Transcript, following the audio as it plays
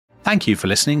Thank you for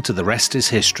listening to The Rest is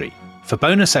History. For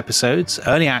bonus episodes,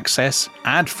 early access,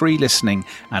 ad-free listening,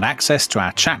 and access to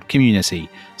our chat community,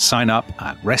 sign up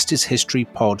at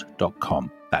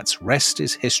restishistorypod.com. That's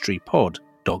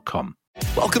restishistorypod.com.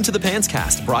 Welcome to the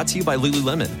Pantscast, brought to you by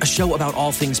Lululemon, a show about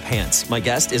all things pants. My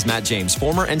guest is Matt James,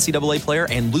 former NCAA player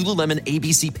and Lululemon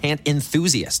ABC pant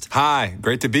enthusiast. Hi,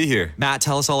 great to be here. Matt,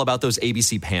 tell us all about those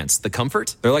ABC pants. The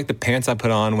comfort? They're like the pants I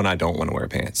put on when I don't want to wear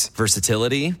pants.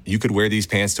 Versatility? You could wear these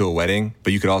pants to a wedding,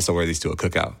 but you could also wear these to a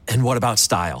cookout. And what about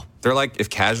style? They're like if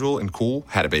casual and cool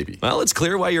had a baby. Well, it's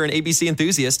clear why you're an ABC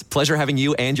enthusiast. Pleasure having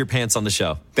you and your pants on the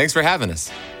show. Thanks for having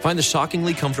us. Find the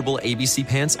shockingly comfortable ABC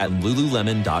pants at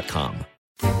Lululemon.com.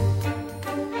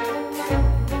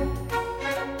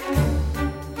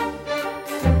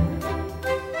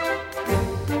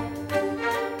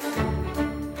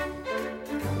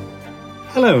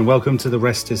 Hello and welcome to The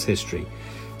Rest is History.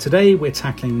 Today we're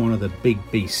tackling one of the big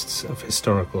beasts of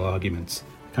historical arguments,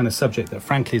 the kind of subject that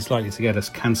frankly is likely to get us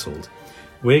cancelled.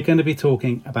 We're going to be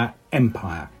talking about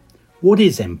empire. What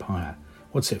is empire?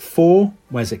 What's it for?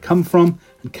 Where's it come from?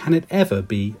 And can it ever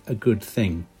be a good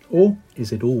thing? Or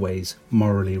is it always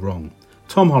morally wrong?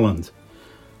 Tom Holland,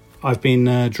 I've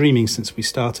been dreaming since we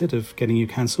started of getting you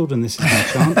cancelled, and this is my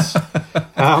chance.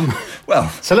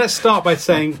 So let's start by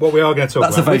saying what we are going to talk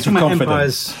about. That's a vote of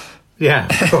confidence. Yeah,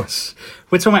 of course.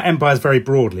 We're talking about empires very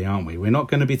broadly, aren't we? We're not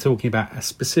going to be talking about a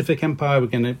specific empire. We're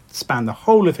going to span the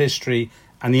whole of history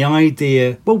and the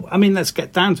idea. Well, I mean, let's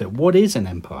get down to it. What is an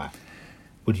empire,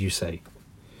 would you say?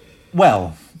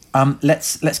 Well,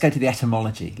 let's go to the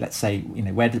etymology. Let's say,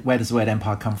 where does the word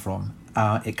empire come from?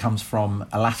 It comes from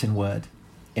a Latin word,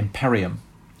 imperium,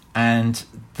 and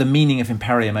the meaning of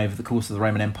imperium over the course of the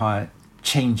Roman Empire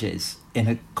changes in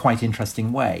a quite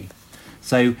interesting way.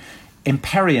 So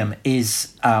imperium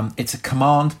is it's a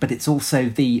command, but it's also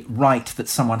the right that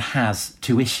someone has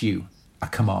to issue a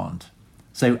command.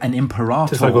 So an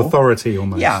imperator, it's like authority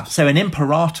almost. Yeah, so an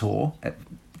imperator,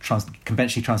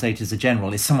 conventionally translated as a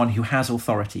general, is someone who has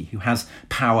authority, who has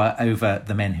power over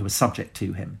the men who are subject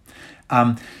to him.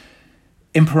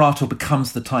 Imperator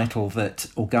becomes the title that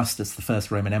Augustus, the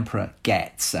first Roman emperor,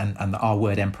 gets, and our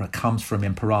word emperor comes from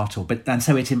imperator. And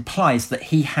so it implies that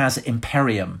he has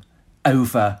imperium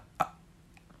over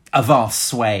a vast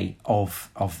sway of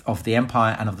the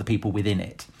empire and of the people within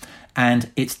it.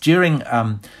 And it's during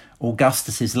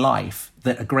Augustus's life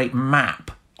that a great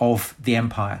map of the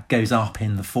empire goes up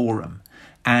in the Forum,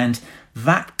 and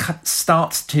that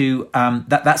starts to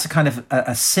that's a kind of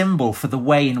a symbol for the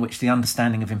way in which the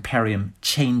understanding of imperium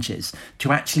changes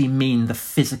to actually mean the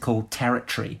physical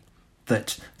territory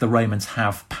that the Romans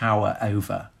have power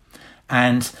over.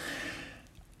 And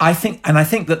I think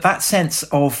that sense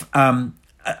of a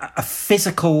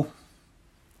physical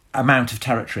amount of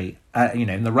territory,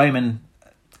 in the Roman,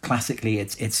 classically,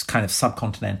 it's kind of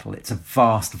subcontinental. It's a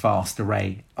vast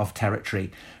array of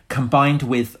territory combined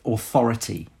with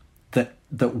authority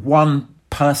that one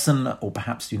person, or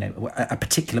perhaps a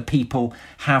particular people,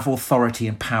 have authority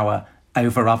and power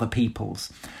over other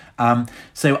peoples.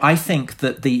 So I think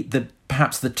that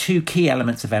perhaps the two key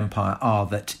elements of empire are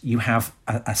that you have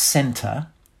a centre,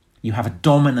 you have a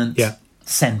dominant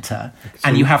centre,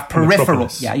 and you have peripheral.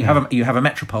 You have a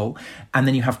metropole, and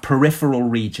then you have peripheral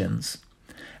regions.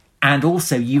 And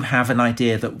also, you have an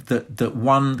idea that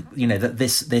one, that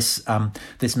this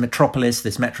metropolis,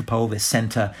 this metropole, this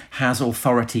centre has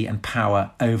authority and power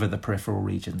over the peripheral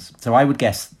regions. So I would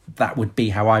guess that would be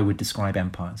how I would describe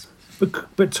empires.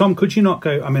 But Tom, could you not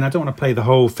go? I mean, I don't want to play the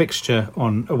whole fixture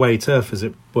on away turf, as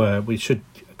it were. We should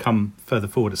come further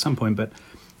forward at some point. But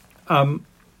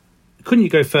couldn't you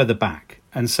go further back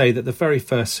and say that the very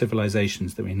first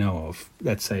civilizations that we know of,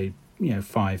 let's say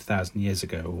 5,000 years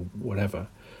ago or whatever,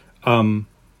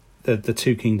 the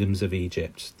two kingdoms of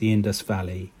Egypt, the Indus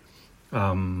Valley,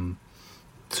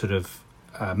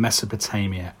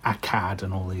 Mesopotamia, Akkad,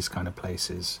 and all these kind of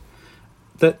places,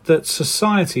 that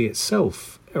society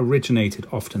itself originated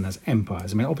often as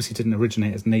empires. I mean, obviously, it didn't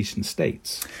originate as nation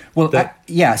states. Well,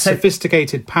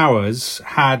 sophisticated powers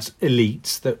had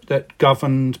elites that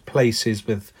governed places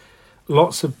with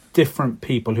lots of different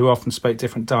people who often spoke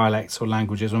different dialects or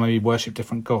languages, or maybe worshipped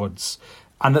different gods,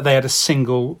 and that they had a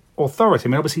single authority. I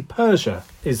mean, obviously, Persia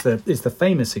is the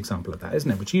famous example of that, isn't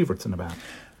it, which you've written about?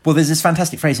 Well, there's this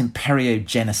fantastic phrase,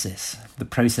 imperiogenesis, the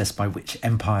process by which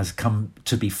empires come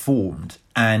to be formed.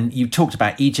 And you talked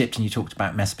about Egypt and you talked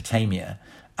about Mesopotamia.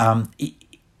 In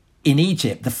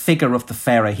Egypt, the figure of the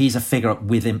pharaoh, he's a figure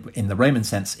within, in the Roman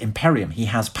sense, imperium. He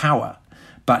has power,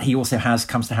 but he also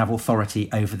comes to have authority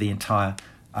over the entire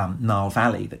Nile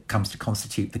Valley that comes to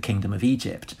constitute the Kingdom of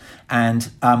Egypt. And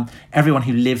everyone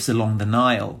who lives along the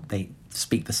Nile, they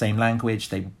speak the same language,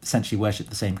 they essentially worship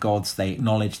the same gods, they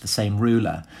acknowledge the same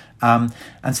ruler. And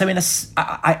so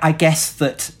I guess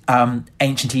that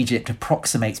ancient Egypt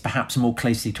approximates perhaps more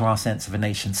closely to our sense of a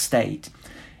nation state.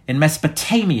 In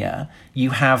Mesopotamia,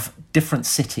 you have different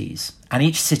cities, and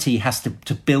each city has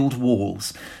to build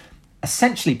walls,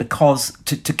 essentially because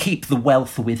to keep the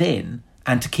wealth within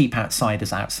and to keep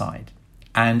outsiders outside.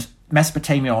 And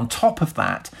Mesopotamia, on top of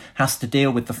that, has to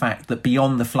deal with the fact that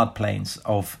beyond the floodplains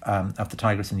of the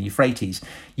Tigris and the Euphrates,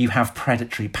 you have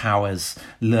predatory powers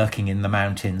lurking in the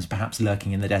mountains, perhaps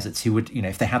lurking in the deserts, who would,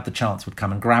 if they had the chance, would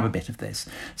come and grab a bit of this.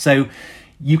 So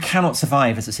you cannot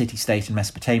survive as a city-state in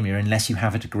Mesopotamia unless you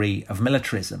have a degree of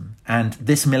militarism. And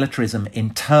this militarism,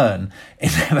 in turn,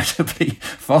 inevitably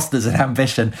fosters an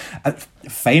ambition.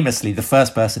 Famously, the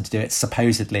first person to do it,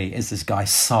 supposedly, is this guy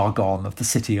Sargon of the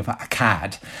city of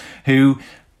Akkad, who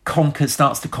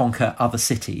starts to conquer other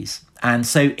cities. And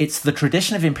so it's the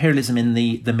tradition of imperialism in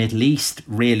the Middle East,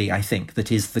 really, I think,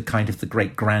 that is the kind of the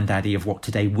great granddaddy of what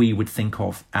today we would think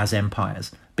of as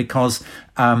empires. Because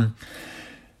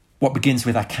what begins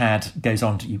with Akkad goes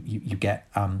on to, you get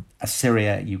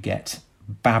Assyria, you get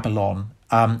Babylon.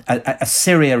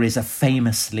 Assyria is a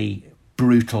famously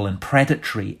brutal and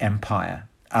predatory empire.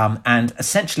 And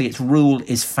essentially its rule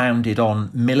is founded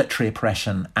on military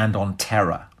oppression and on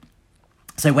terror.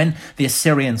 So when the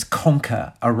Assyrians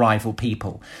conquer a rival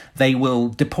people, they will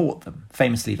deport them.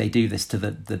 Famously, they do this to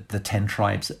the 10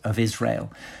 tribes of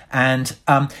Israel. And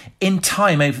in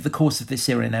time, over the course of the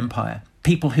Assyrian Empire,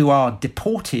 people who are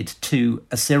deported to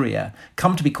Assyria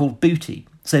come to be called booty.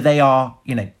 So they are,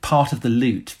 part of the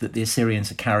loot that the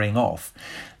Assyrians are carrying off.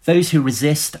 Those who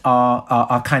resist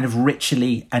are kind of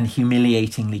ritually and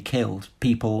humiliatingly killed.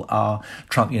 People are,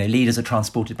 leaders are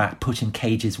transported back, put in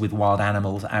cages with wild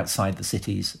animals outside the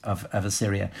cities of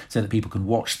Assyria so that people can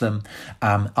watch them.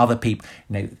 Other people,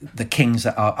 the kings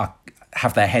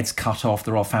have their heads cut off.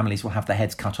 The royal families will have their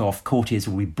heads cut off. Courtiers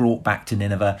will be brought back to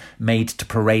Nineveh, made to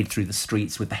parade through the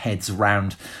streets with the heads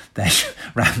round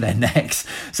their necks.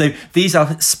 So these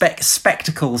are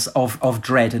spectacles of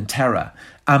dread and terror.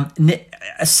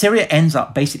 Assyria ends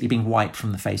up basically being wiped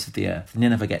from the face of the earth.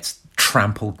 Nineveh gets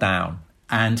trampled down.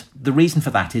 And the reason for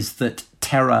that is that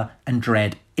terror and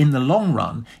dread in the long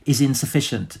run is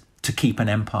insufficient to keep an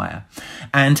empire.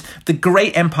 And the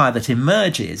great empire that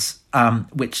emerges,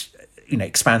 which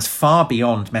expands far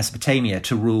beyond Mesopotamia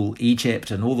to rule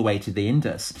Egypt and all the way to the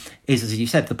Indus, is, as you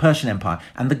said, the Persian Empire.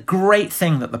 And the great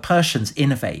thing that the Persians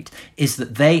innovate is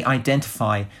that they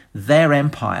identify their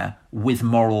empire with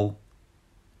moral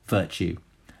virtue.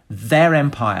 Their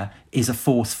empire is a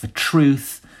force for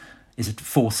truth, is a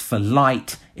force for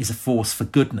light, is a force for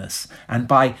goodness. And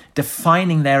by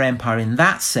defining their empire in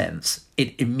that sense,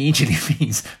 it immediately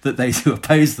means that those who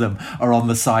oppose them are on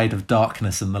the side of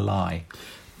darkness and the lie.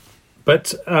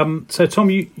 But so, Tom,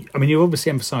 you obviously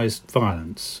emphasised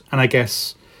violence, and I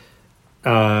guess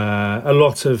a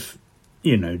lot of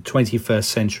 21st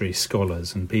century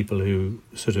scholars and people who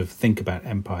sort of think about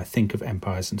empire think of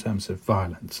empires in terms of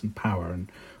violence and power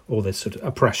and all this sort of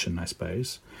oppression, I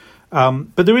suppose.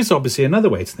 But there is obviously another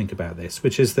way to think about this,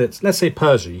 which is that, let's say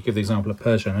Persia, you give the example of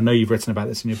Persia, and I know you've written about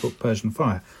this in your book, Persian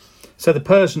Fire. So the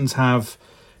Persians have,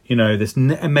 this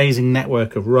amazing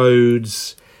network of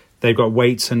roads. They've got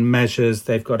weights and measures.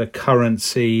 They've got a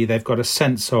currency. They've got a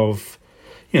sense of,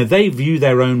 they view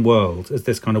their own world as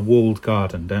this kind of walled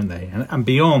garden, don't they? And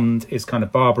beyond is kind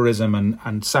of barbarism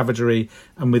and savagery,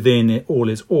 and within it all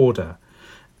is order.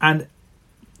 And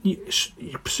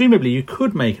presumably you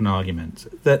could make an argument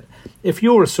that if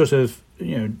you're a sort of,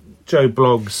 Joe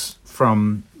Bloggs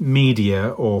from Media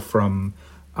or from,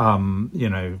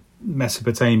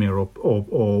 Mesopotamia or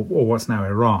what's now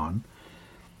Iran,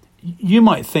 you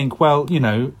might think, well,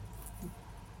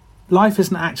 life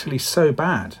isn't actually so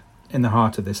bad in the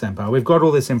heart of this empire. We've got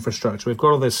all this infrastructure, we've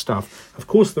got all this stuff. Of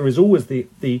course, there is always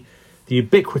the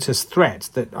ubiquitous threat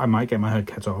that I might get my head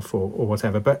cut off or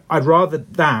whatever, but I'd rather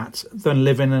that than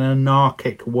live in an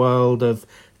anarchic world of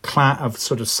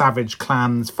sort of savage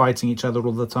clans fighting each other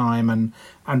all the time and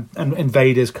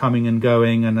invaders coming and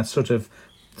going and a sort of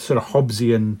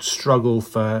Hobbesian struggle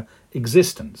for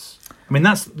existence. I mean,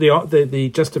 that's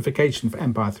the justification for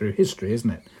empire through history, isn't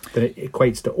it? That it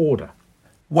equates to order.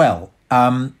 Well,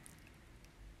 I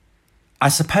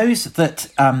suppose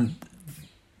that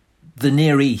the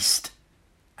Near East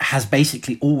has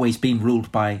basically always been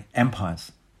ruled by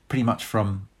empires, pretty much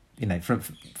from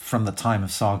the time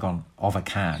of Sargon of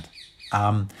Akkad,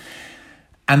 and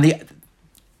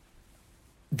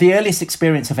the earliest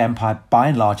experience of empire, by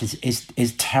and large,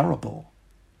 is terrible,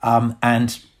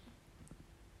 and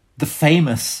the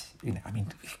famous,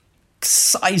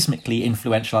 seismically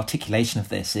influential articulation of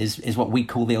this is what we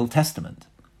call the Old Testament,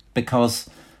 because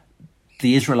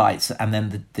the Israelites and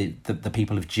then the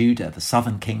people of Judah, the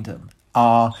southern kingdom,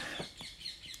 are,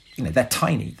 they're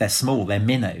tiny, they're small, they're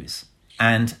minnows,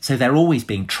 and so they're always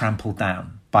being trampled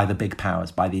down by the big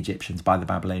powers, by the Egyptians, by the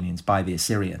Babylonians, by the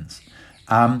Assyrians.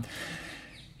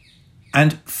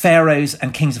 And pharaohs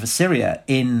and kings of Assyria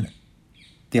in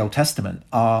the Old Testament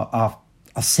are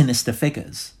sinister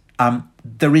figures.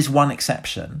 There is one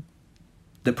exception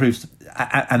that proves,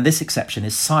 and this exception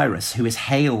is Cyrus, who is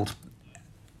hailed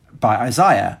by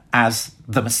Isaiah as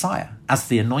the Messiah, as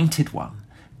the anointed one,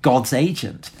 God's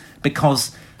agent,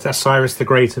 because that's Cyrus the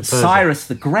Great of Persia. Cyrus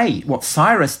the Great, what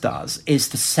Cyrus does is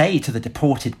to say to the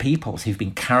deported peoples who've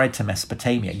been carried to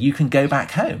Mesopotamia, you can go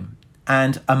back home.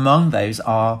 And among those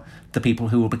are the people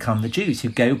who will become the Jews, who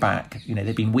go back,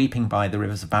 they've been weeping by the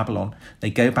rivers of Babylon,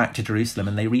 they go back to Jerusalem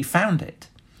and they refound it.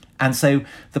 And so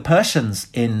the Persians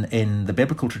in the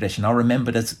biblical tradition are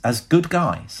remembered as good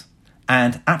guys.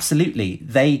 And absolutely,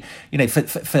 they,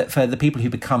 for the people who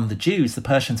become the Jews, the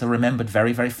Persians are remembered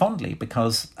very, very fondly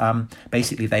because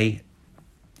basically they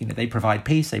provide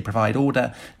peace, they provide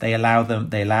order, they allow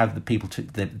the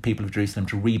people of Jerusalem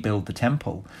to rebuild the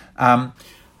temple.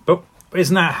 But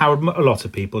isn't that how a lot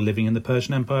of people living in the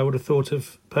Persian Empire would have thought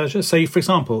of Persia? So, for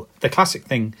example, the classic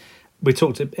thing, we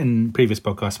talked in previous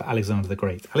podcasts about Alexander the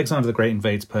Great. Alexander the Great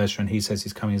invades Persia and he says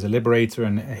he's coming as a liberator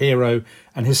and a hero.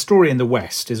 And his story in the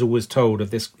West is always told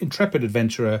of this intrepid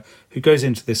adventurer who goes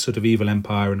into this sort of evil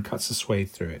empire and cuts a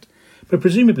swathe through it. But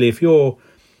presumably if you're,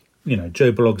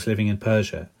 Joe Bloggs living in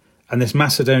Persia and this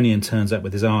Macedonian turns up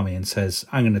with his army and says,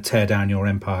 I'm going to tear down your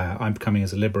empire, I'm coming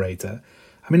as a liberator.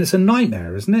 I mean, it's a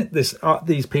nightmare, isn't it?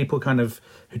 These people kind of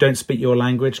who don't speak your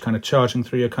language, kind of charging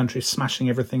through your country, smashing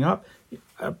everything up.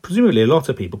 Presumably a lot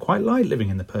of people quite like living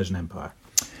in the Persian Empire.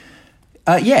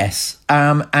 Yes,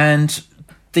 and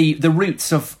the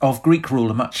roots of Greek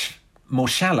rule are much more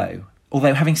shallow.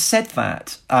 Although having said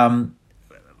that,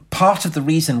 part of the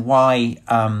reason why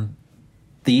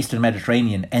the Eastern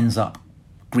Mediterranean ends up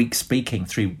Greek-speaking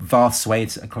through vast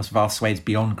swathes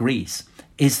beyond Greece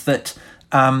is that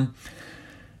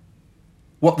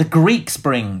what the Greeks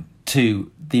bring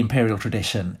to the imperial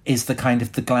tradition is the kind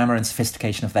of the glamour and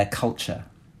sophistication of their culture.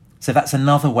 So that's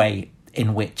another way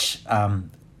in which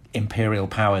imperial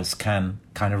powers can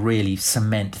kind of really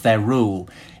cement their rule,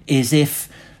 is if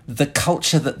the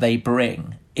culture that they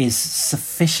bring is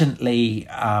sufficiently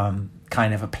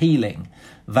kind of appealing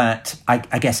that I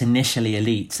guess initially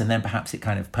elites, and then perhaps it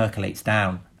kind of percolates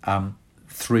down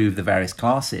through the various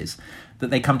classes, that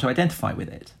they come to identify with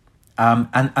it.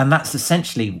 And that's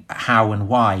essentially how and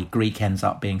why Greek ends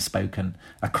up being spoken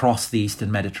across the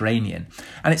Eastern Mediterranean.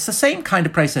 And it's the same kind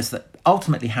of process that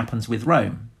ultimately happens with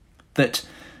Rome, that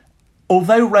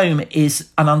although Rome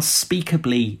is an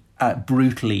unspeakably,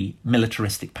 brutally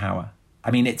militaristic power,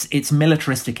 I mean, it's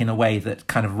militaristic in a way that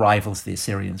kind of rivals the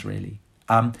Assyrians, really.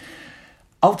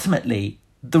 Ultimately,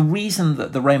 the reason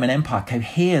that the Roman Empire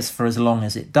coheres for as long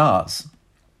as it does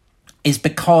is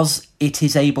because it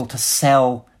is able to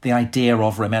sell the idea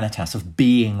of Romanitas, of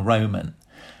being Roman,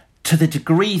 to the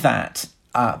degree that,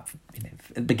 at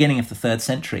the beginning of the 3rd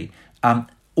century,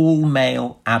 all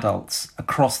male adults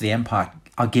across the empire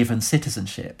are given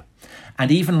citizenship.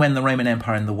 And even when the Roman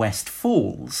Empire in the West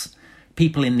falls,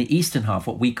 people in the eastern half,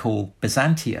 what we call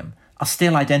Byzantium, are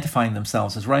still identifying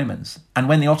themselves as Romans. And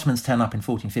when the Ottomans turn up in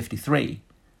 1453,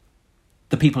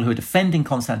 the people who are defending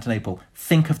Constantinople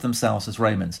think of themselves as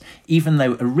Romans, even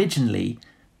though originally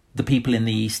the people in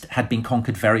the East had been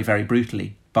conquered very, very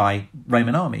brutally by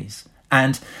Roman armies.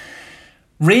 And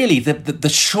really, the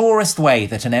surest way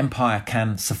that an empire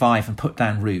can survive and put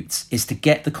down roots is to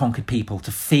get the conquered people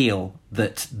to feel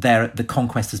that the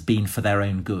conquest has been for their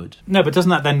own good. No, but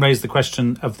doesn't that then raise the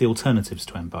question of the alternatives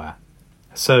to empire?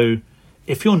 So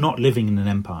if you're not living in an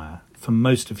empire for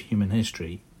most of human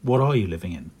history, what are you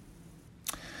living in?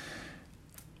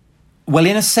 Well,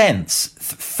 in a sense,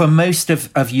 for most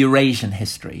of Eurasian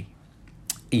history,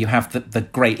 you have the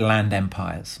great land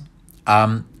empires.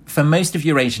 For most of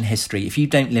Eurasian history, if you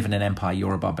don't live in an empire,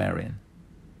 you're a barbarian.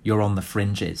 You're on the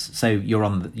fringes. So you're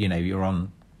on, you're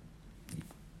on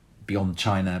beyond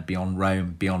China, beyond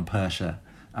Rome, beyond Persia,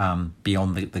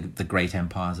 beyond the great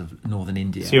empires of northern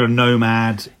India. So you're a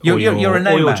nomad. You're a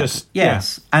nomad. Or you're just,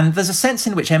 yes. Yeah. And there's a sense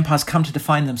in which empires come to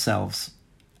define themselves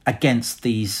against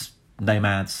these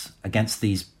nomads, against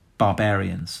these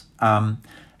barbarians.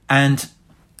 And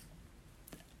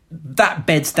that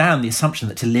beds down the assumption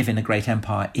that to live in a great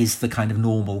empire is the kind of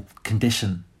normal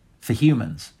condition for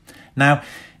humans. Now,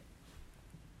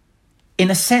 in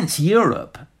a sense,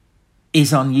 Europe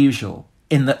is unusual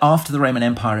in that after the Roman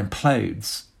Empire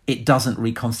implodes, it doesn't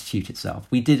reconstitute itself.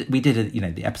 We did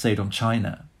the episode on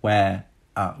China where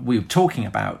we were talking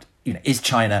about, is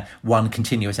China one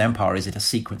continuous empire? Is it a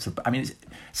sequence of? It's a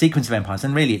sequence of empires,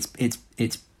 and really,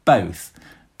 it's both.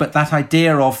 But that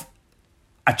idea of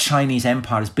a Chinese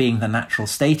empire as being the natural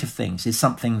state of things is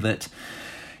something that,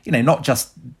 not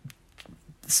just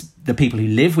the people who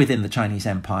live within the Chinese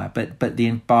empire, but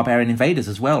the barbarian invaders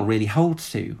as well really hold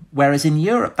to. Whereas in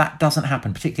Europe, that doesn't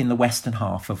happen, particularly in the western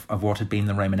half of what had been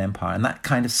the Roman Empire, and that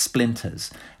kind of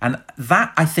splinters. And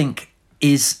that, I think,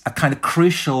 is a kind of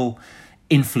crucial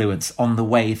influence on the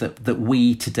way that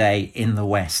we today in the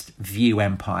West view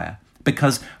empire.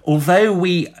 Because although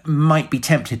we might be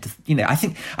tempted to, I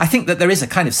think that there is a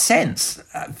kind of sense,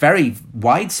 very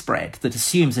widespread, that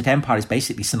assumes that empire is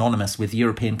basically synonymous with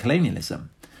European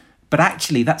colonialism. But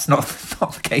actually, that's not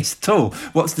the case at all.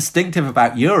 What's distinctive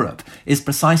about Europe is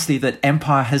precisely that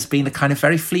empire has been a kind of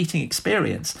very fleeting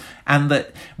experience, and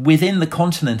that within the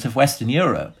continent of Western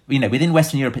Europe, within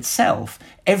Western Europe itself,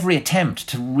 every attempt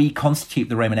to reconstitute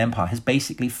the Roman Empire has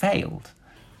basically failed.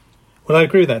 Well, I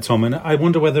agree with that, Tom, and I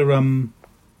wonder whether... you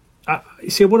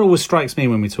see, what always strikes me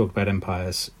when we talk about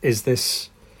empires is this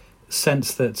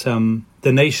sense that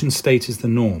the nation state is the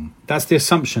norm. That's the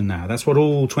assumption now. That's what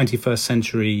all 21st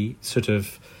century sort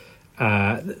of...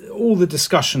 all the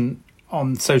discussion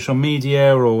on social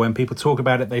media or when people talk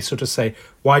about it, they sort of say,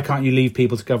 why can't you leave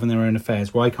people to govern their own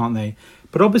affairs? Why can't they?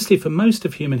 But obviously, for most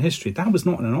of human history, that was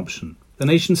not an option. The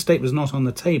nation state was not on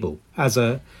the table as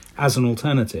an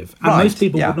alternative. And most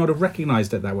people would not have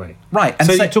recognised it that way. Right. And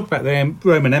so you talk about the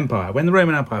Roman Empire. When the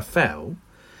Roman Empire fell,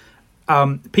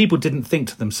 people didn't think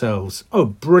to themselves, oh,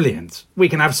 brilliant, we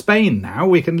can have Spain now.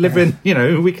 We can live in,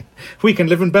 we can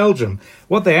live in Belgium.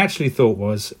 What they actually thought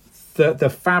was the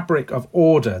fabric of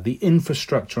order, the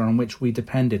infrastructure on which we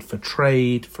depended for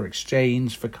trade, for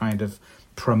exchange, for kind of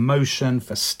promotion,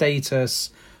 for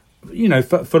status,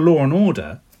 for law and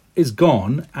order, is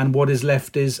gone, and what is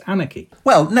left is anarchy.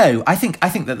 Well, no, I think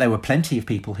that there were plenty of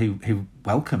people who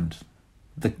welcomed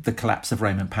the collapse of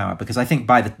Roman power, because I think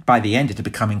by the end it had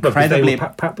become incredibly.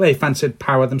 They fancied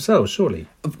power themselves, surely.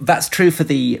 That's true for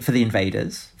the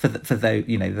invaders, for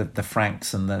the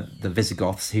Franks and the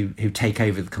Visigoths who take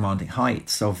over the commanding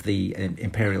heights of the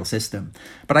imperial system.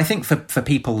 But I think for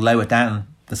people lower down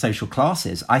the social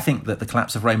classes, I think that the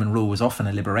collapse of Roman rule was often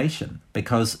a liberation,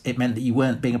 because it meant that you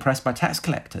weren't being oppressed by tax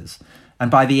collectors.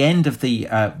 And by the end of the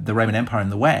Roman Empire in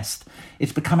the West,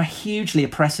 it's become a hugely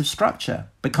oppressive structure,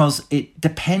 because it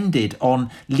depended on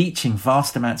leeching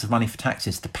vast amounts of money for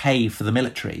taxes to pay for the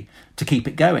military to keep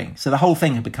it going. So the whole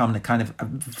thing had become a kind of a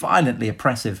violently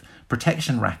oppressive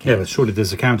protection racket. Yeah, but surely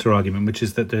there's a counter-argument, which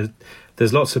is that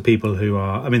there's lots of people who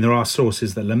are... there are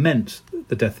sources that lament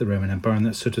the death of the Roman Empire and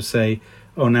that sort of say,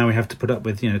 oh, now we have to put up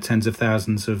with, tens of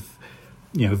thousands of,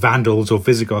 Vandals or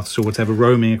Visigoths or whatever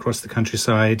roaming across the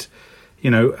countryside,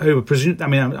 who are presumed...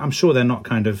 I'm sure they're not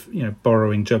kind of,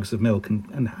 borrowing jugs of milk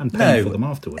and paying for them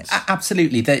afterwards.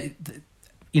 Absolutely.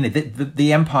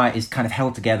 The empire is kind of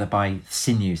held together by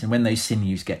sinews, and when those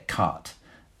sinews get cut,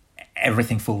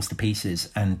 everything falls to pieces,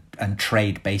 and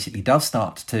trade basically does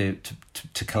start to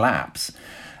collapse.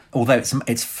 Although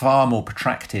it's far more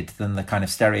protracted than the kind of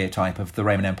stereotype of the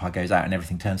Roman Empire goes out and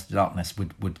everything turns to darkness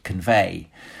would convey.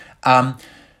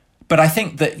 But I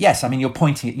think that, yes, you're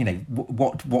pointing at,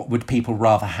 what would people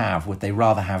rather have? Would they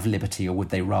rather have liberty, or would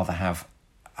they rather have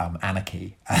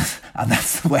anarchy? And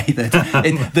that's the way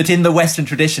that in the Western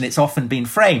tradition it's often been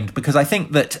framed, because I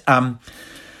think that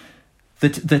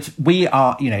that we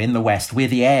are, in the West, we're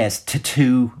the heirs to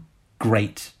two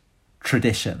great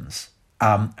traditions.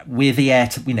 We're the heir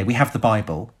to, we have the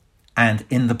Bible, and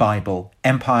in the Bible,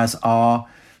 empires are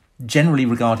generally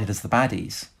regarded as the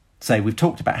baddies. So we've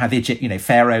talked about how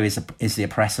Pharaoh is the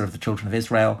oppressor of the children of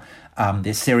Israel. The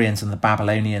Assyrians and the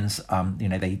Babylonians,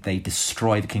 they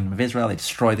destroy the kingdom of Israel. They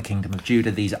destroy the kingdom of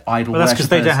Judah. These are idol worshippers. That's because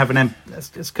they don't have an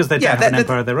It's because they don't have an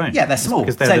empire of their own. Yeah, they're small.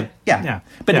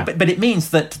 But it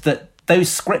means that those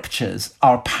scriptures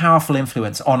are a powerful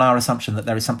influence on our assumption that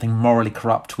there is something morally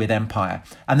corrupt with empire.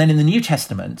 And then in the New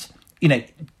Testament,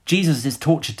 Jesus is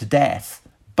tortured to death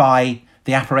by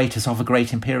the apparatus of a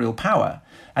great imperial power.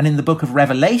 And in the book of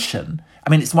Revelation, I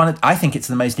think it's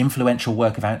the most influential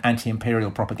work of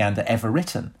anti-imperial propaganda ever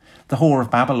written. The Whore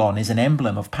of Babylon is an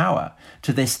emblem of power.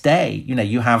 To this day,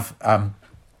 you have,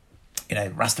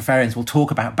 Rastafarians will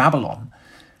talk about Babylon,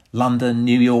 London,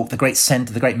 New York, the great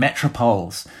centre, the great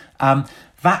metropoles.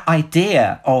 that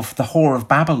idea of the whore of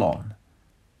Babylon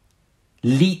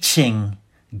leeching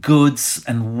goods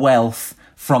and wealth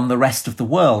from the rest of the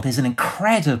world is an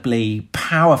incredibly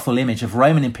powerful image of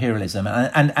Roman imperialism,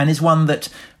 and is one that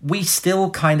we still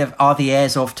kind of are the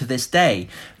heirs of to this day.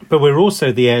 But we're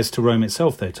also the heirs to Rome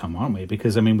itself, though, Tom, aren't we?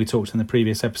 Because, I mean, we talked in the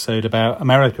previous episode about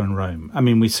America and Rome. I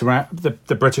mean, we surround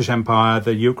the British Empire,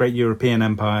 the great European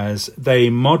empires, they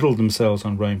modelled themselves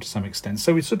on Rome to some extent.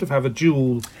 So we sort of have a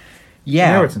dual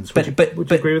inheritance. Would you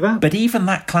agree with that? But even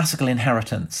that classical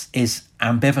inheritance is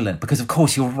ambivalent, because of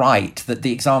course you're right that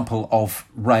the example of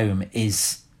Rome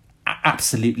is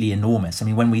absolutely enormous. I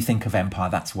mean, when we think of empire,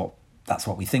 that's what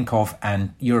we think of,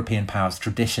 and European powers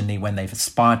traditionally, when they've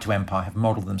aspired to empire, have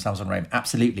modelled themselves on Rome.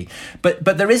 Absolutely. But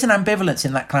there is an ambivalence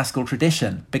in that classical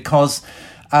tradition, because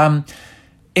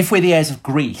if we're the heirs of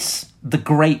Greece, the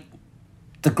great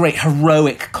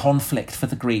heroic conflict for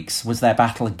the Greeks was their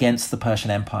battle against the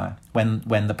Persian Empire,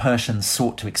 when the Persians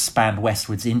sought to expand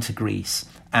westwards into Greece,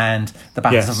 and the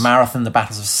battles of Marathon, the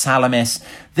battles of Salamis.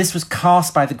 This was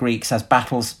cast by the Greeks as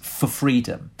battles for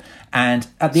freedom. And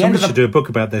at the end of should do a book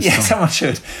about this. Yeah, someone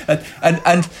should.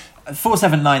 And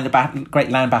 479, the great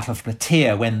land battle of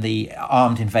Plataea, when the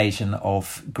armed invasion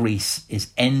of Greece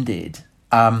is ended,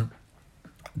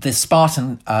 the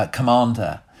Spartan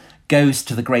commander goes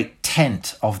to the great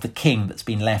tent of the king that's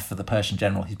been left for the Persian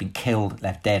general who's been killed,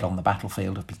 left dead on the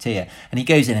battlefield of Plataea. And he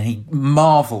goes in and he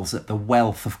marvels at the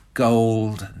wealth of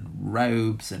gold and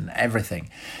robes and everything.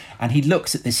 And he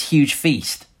looks at this huge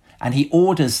feast, and he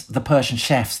orders the Persian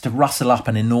chefs to rustle up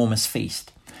an enormous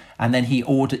feast. And then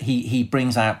he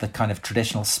brings out the kind of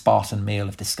traditional Spartan meal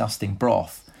of disgusting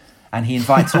broth. And he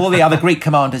invites all the other Greek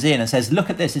commanders in and says, "Look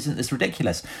at this! Isn't this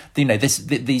ridiculous? You know,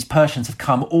 these Persians have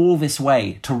come all this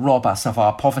way to rob us of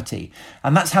our poverty."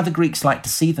 And that's how the Greeks like to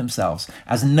see themselves: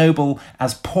 as noble,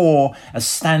 as poor, as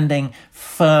standing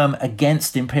firm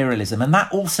against imperialism. And that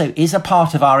also is a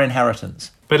part of our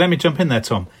inheritance. But let me jump in there,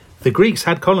 Tom. The Greeks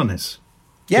had colonies.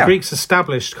 Yeah. The Greeks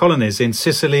established colonies in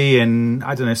Sicily, in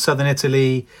southern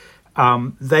Italy.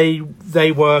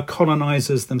 They were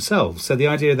colonizers themselves. So the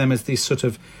idea of them as these sort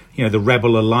of, the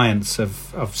rebel alliance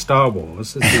of Star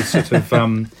Wars, as these sort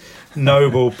of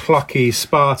noble, plucky,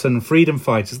 Spartan freedom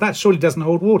fighters, that surely doesn't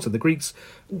hold water. The Greeks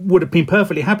would have been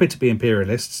perfectly happy to be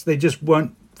imperialists. They just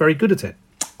weren't very good at it.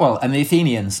 Well, and the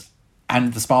Athenians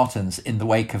and the Spartans, in the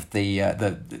wake of the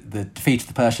defeat of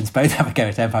the Persians, both have a go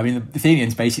at empire. I mean, the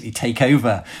Athenians basically take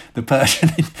over the Persian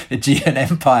Aegean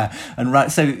Empire,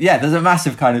 and so there's a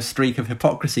massive kind of streak of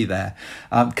hypocrisy there,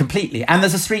 completely. And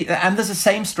there's a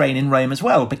same strain in Rome as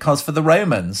well, because for the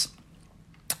Romans,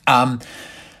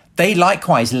 they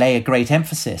likewise lay a great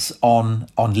emphasis on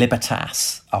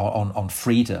libertas, on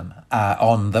freedom,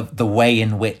 on the way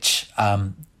in which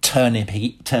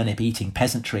turnip-eating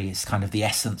peasantry is kind of the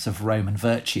essence of Roman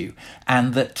virtue,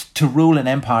 and that to rule an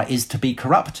empire is to be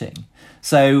corrupting.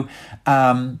 So,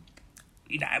 by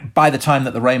the time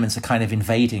that the Romans are kind of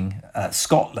invading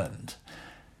Scotland,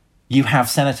 you have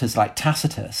senators like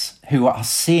Tacitus who are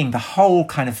seeing the whole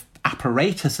kind of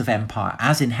apparatus of empire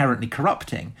as inherently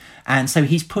corrupting, and so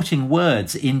he's putting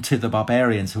words into the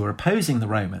barbarians who are opposing the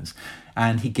Romans.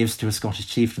 And he gives to a Scottish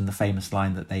chieftain the famous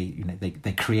line that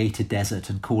they create a desert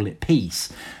and call it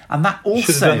peace. And that also, you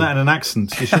should have done that in an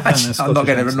accent. You should have done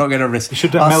I'm not going to risk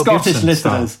our Scottish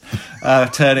listeners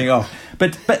turning off.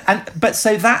 But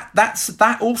so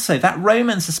that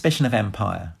Roman suspicion of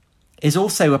empire is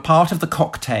also a part of the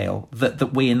cocktail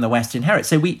that we in the West inherit.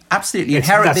 So we absolutely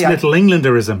inherit that's Little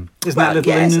Englanderism, isn't that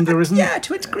Little Englanderism? Yeah,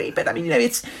 to a degree. But I mean,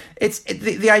 it's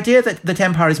the idea that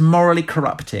empire is morally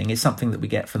corrupting is something that we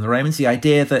get from the Romans. The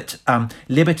idea that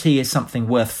liberty is something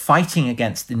worth fighting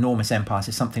against enormous empires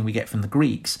is something we get from the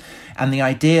Greeks. And the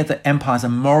idea that empires are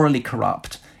morally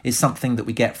corrupt is something that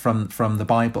we get from the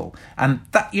Bible. And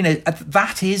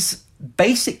that is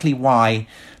basically why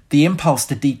the impulse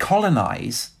to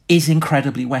decolonize is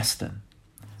incredibly Western.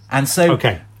 And so,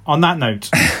 okay, on that note,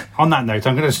 I'm going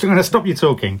to stop you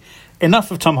talking. Enough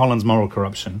of Tom Holland's moral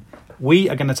corruption. We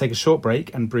are going to take a short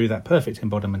break and brew that perfect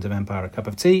embodiment of empire, a cup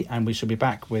of tea, and we shall be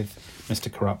back with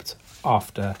Mr. Corrupt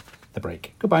after the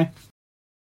break. Goodbye.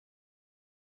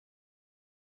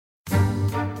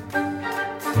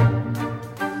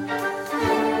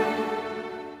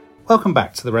 Welcome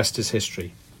back to The Rest is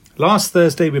History. Last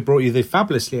Thursday, we brought you the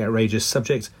fabulously outrageous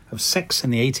subject of sex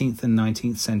in the 18th and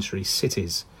 19th century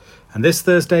cities. And this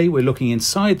Thursday, we're looking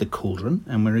inside the cauldron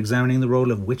and we're examining the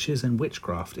role of witches and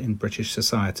witchcraft in British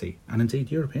society, and indeed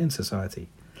European society.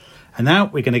 And now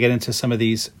we're going to get into some of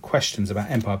these questions about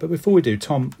empire. But before we do,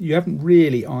 Tom, you haven't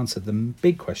really answered the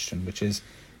big question, which is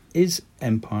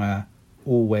empire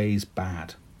always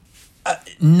bad?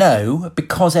 No,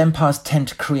 because empires tend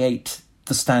to create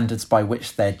the standards by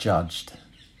which they're judged.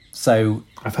 So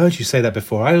I've heard you say that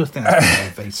before. I think that's very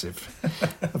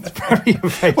evasive. That's very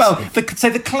evasive. Well, so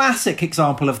the classic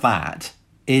example of that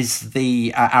is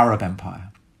the Arab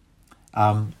Empire.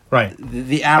 Right.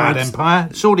 The Arab empire?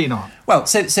 Surely not. Well,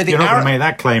 so the You're not going to make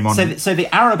that claim on So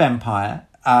the Arab Empire,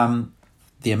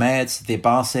 the Umayyads, the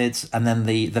Abbasids, and then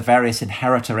the various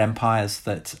inheritor empires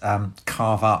that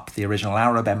carve up the original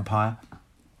Arab Empire,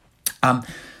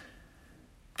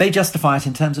 they justify it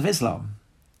in terms of Islam.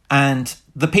 And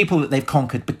the people that they've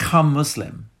conquered become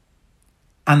Muslim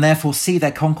and therefore see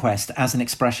their conquest as an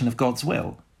expression of God's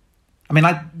will. I mean,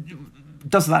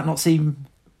 does that not seem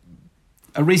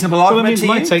a reasonable argument to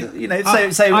you?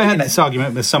 I had this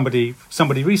argument with somebody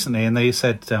recently, and they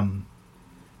said,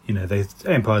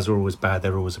 empires are always bad,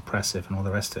 they're always oppressive, and all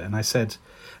the rest of it. And I said,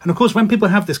 and of course, when people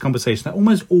have this conversation, they're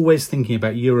almost always thinking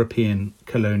about European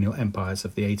colonial empires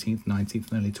of the 18th, 19th,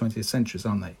 and early 20th centuries,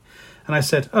 aren't they? And I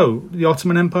said, oh, the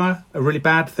Ottoman Empire, a really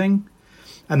bad thing?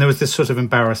 And there was this sort of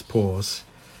embarrassed pause,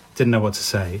 didn't know what to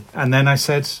say. And then I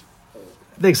said,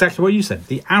 exactly what you said,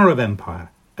 the Arab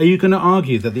Empire. Are you going to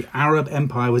argue that the Arab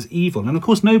Empire was evil? And of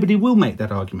course, nobody will make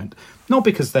that argument. Not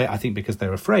because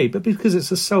they're afraid, but because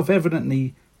it's a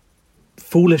self-evidently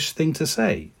foolish thing to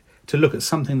say, to look at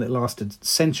something that lasted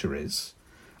centuries,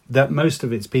 that most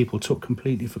of its people took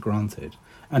completely for granted,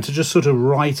 and to just sort of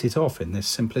write it off in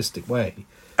this simplistic way,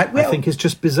 I think is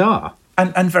just bizarre.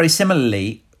 And very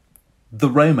similarly, the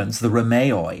Romans, the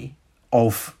Romaioi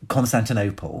of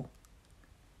Constantinople,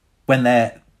 when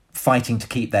they're fighting to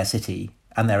keep their city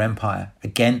and their empire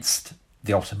against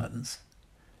the Ottomans,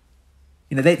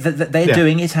 they're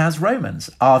doing it as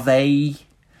Romans. Are they?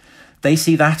 They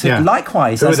see that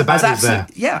likewise as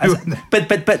absolute.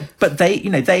 But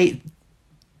they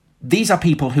these are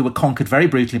people who were conquered very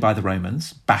brutally by the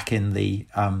Romans back in the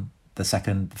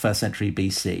first century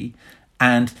BC,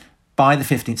 and by the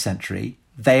 15th century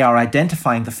they are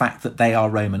identifying the fact that they are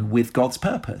Roman with God's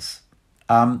purpose.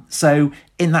 So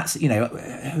in that,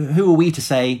 who are we to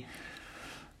say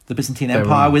the Byzantine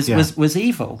Empire was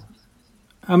evil?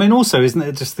 I mean, also, isn't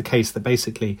it just the case that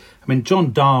basically,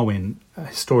 John Darwin, a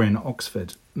historian at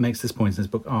Oxford, makes this point in his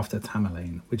book After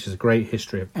Tamerlane, which is a great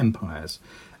history of empires.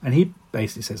 And he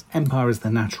basically says empire is the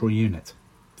natural unit.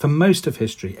 For most of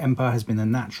history, empire has been the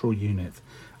natural unit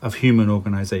of human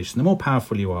organisation. The more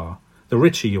powerful you are, the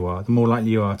richer you are, the more likely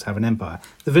you are to have an empire.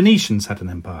 The Venetians had an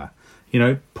empire.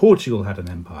 Portugal had an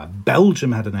empire.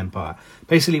 Belgium had an empire.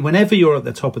 Basically, whenever you're at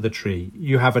the top of the tree,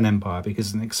 you have an empire because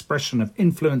it's an expression of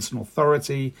influence and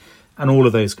authority and all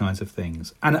of those kinds of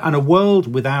things. And a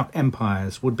world without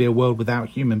empires would be a world without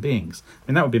human beings.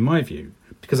 That would be my view,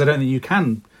 because I don't think you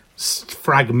can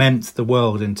fragment the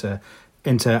world into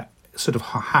sort of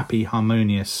happy,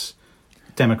 harmonious,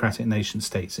 democratic nation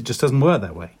states. It just doesn't work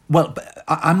that way. Well, but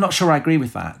I'm not sure I agree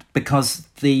with that, because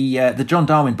the John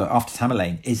Darwin book After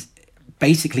Tamerlane is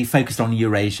basically focused on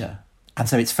Eurasia, and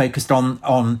so it's focused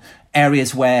on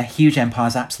areas where huge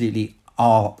empires absolutely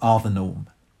are the norm.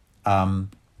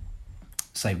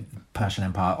 So Persian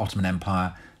Empire, Ottoman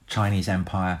Empire, Chinese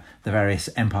Empire, the various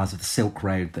empires of the Silk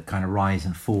Road that kind of rise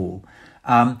and fall.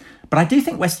 But I do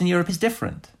think Western Europe is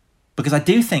different, because I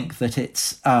do think that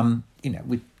it's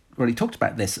we've already talked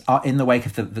about this in the wake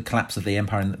of the collapse of the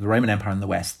empire, the Roman Empire in the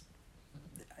West.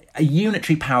 A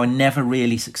unitary power never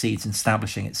really succeeds in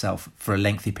establishing itself for a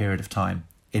lengthy period of time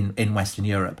in Western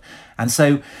Europe. And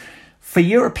so for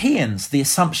Europeans, the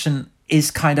assumption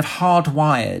is kind of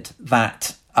hardwired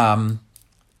that,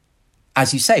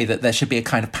 as you say, that there should be a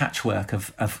kind of patchwork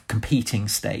of competing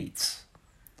states.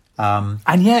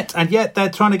 And yet they're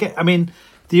trying to get...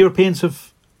 the Europeans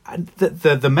have...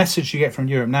 The message you get from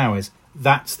Europe now is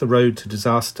that's the road to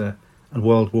disaster and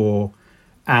world war.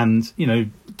 And,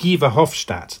 Guy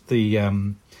Verhofstadt,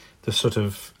 the sort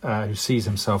of who sees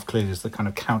himself clearly as the kind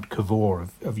of Count Cavour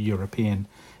of European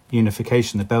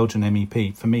unification, the Belgian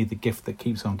MEP, for me, the gift that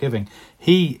keeps on giving.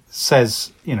 He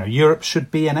says, Europe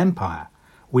should be an empire.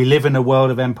 We live in a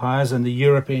world of empires, and the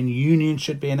European Union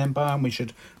should be an empire, and we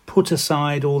should put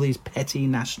aside all these petty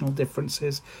national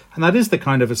differences. And that is the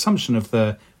kind of assumption of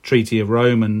the Treaty of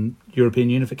Rome and European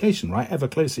unification, right? Ever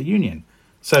closer union.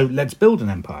 So let's build an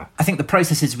empire. I think the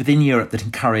processes within Europe that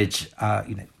encourage,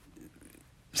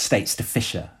 states to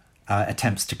fissure,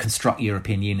 attempts to construct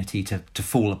European unity to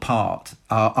fall apart,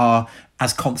 are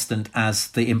as constant as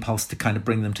the impulse to kind of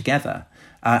bring them together.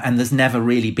 And there's never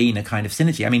really been a kind of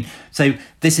synergy. So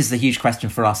this is the huge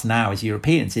question for us now as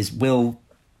Europeans: is will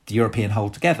the European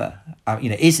hold together?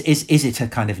 Is it a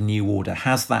kind of new order?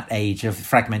 Has that age of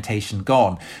fragmentation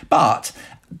gone? But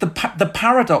the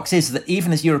paradox is that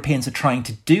even as Europeans are trying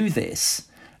to do this,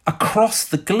 across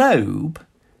the globe,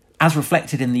 as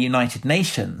reflected in the United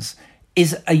Nations,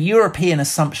 is a European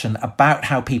assumption about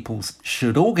how peoples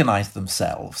should organise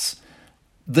themselves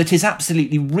that is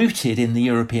absolutely rooted in the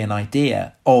European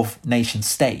idea of nation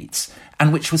states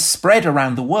and which was spread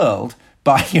around the world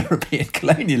by European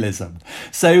colonialism.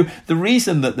 So the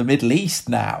reason that the Middle East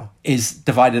now is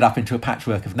divided up into a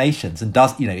patchwork of nations and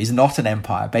is not an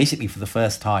empire, basically for the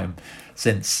first time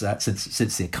since the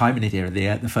Achaemenid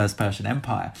era, the First Persian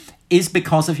Empire, is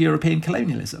because of European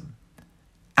colonialism.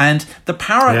 And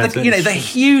the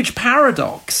huge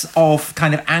paradox of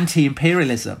kind of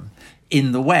anti-imperialism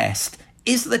in the West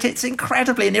is that it's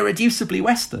incredibly and irreducibly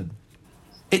Western.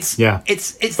 It's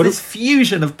this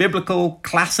fusion of biblical,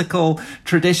 classical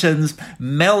traditions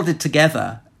melded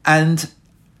together, and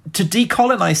to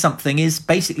decolonize something is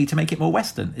basically to make it more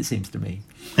Western, it seems to me.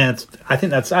 Yeah, I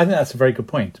think that's a very good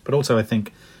point. But also, I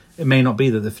think it may not be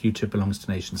that the future belongs to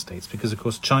nation states, because of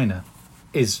course China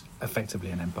is effectively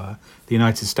an empire. The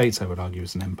United States, I would argue,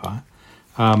 is an empire.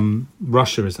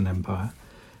 Russia is an empire.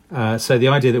 So the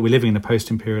idea that we're living in a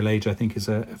post-imperial age, I think, is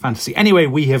a fantasy. Anyway,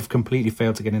 we have completely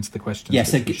failed to get into the questions. Yeah,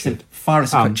 so fire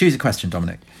us choose a question,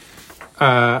 Dominic.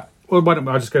 Well, why don't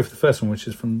I'll just go for the first one, which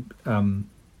is from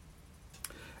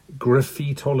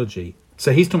Graphitology.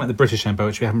 So he's talking about the British Empire,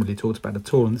 which we haven't really talked about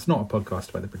at all, and it's not a podcast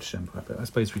about the British Empire, but I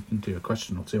suppose we can do a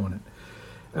question or two on it.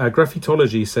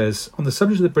 Graphitology says, on the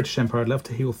subject of the British Empire, I'd love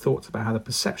to hear your thoughts about how the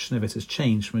perception of it has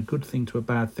changed from a good thing to a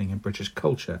bad thing in British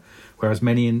culture, whereas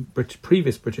many in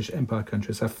previous British Empire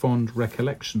countries have fond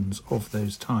recollections of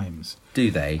those times.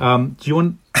 Do they? Do you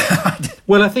want...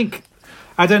 Well,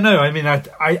 I don't know. I mean,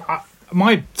 I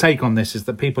my take on this is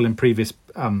that people in previous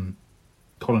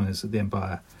colonies of the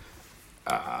Empire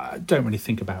don't really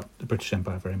think about the British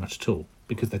Empire very much at all,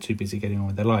 because they're too busy getting on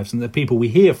with their lives. And the people we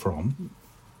hear from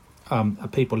are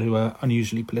people who are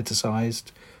unusually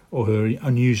politicised or who are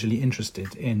unusually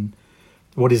interested in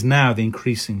what is now the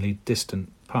increasingly distant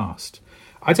past.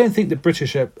 I don't think the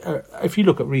British, if you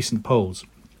look at recent polls,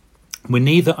 we're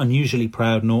neither unusually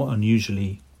proud nor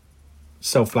unusually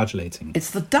self-flagellating.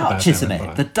 It's the Dutch, isn't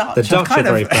it? The Dutch are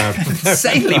very proud.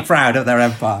 Insanely proud of their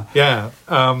empire. Yeah.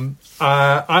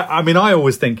 I mean, I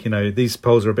always think, these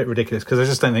polls are a bit ridiculous because I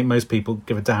just don't think most people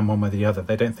give a damn one way or the other.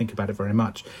 They don't think about it very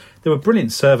much. There were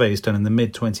brilliant surveys done in the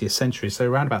mid-20th century, so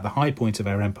around about the high point of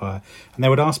our empire, and they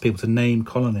would ask people to name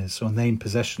colonies or name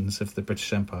possessions of the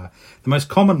British Empire. The most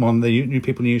common one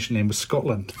people usually named was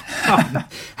Scotland.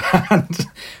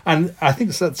 and I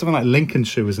think something like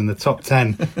Lincolnshire was in the top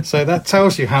 10. So that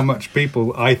tells you how much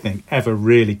people, I think, ever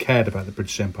really cared about the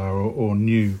British Empire or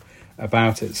knew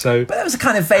about it. So, but there was a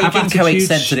kind of vague, inchoate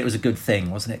sense that it was a good thing,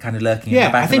 wasn't it? Kind of lurking in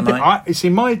the back of the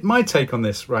mind. My take on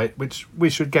this, right, which we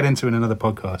should get into in another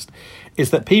podcast, is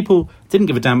that people didn't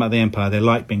give a damn about the empire. They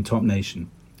liked being top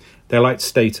nation. They liked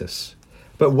status.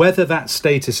 But whether that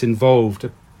status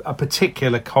involved a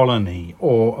particular colony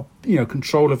or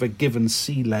control of a given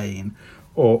sea lane,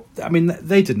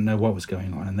 they didn't know what was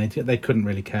going on, and they couldn't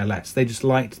really care less. They just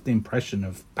liked the impression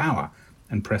of power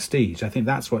and prestige. I think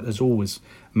that's what has always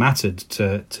mattered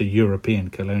to European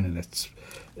colonialists.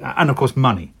 And of course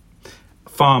money,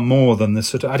 far more than the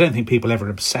sort of... I don't think people ever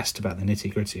obsessed about the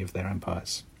nitty-gritty of their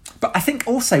empires. But I think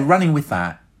also running with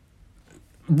that,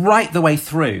 right the way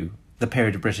through the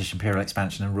period of British imperial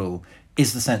expansion and rule,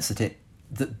 is the sense that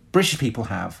British people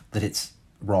have that it's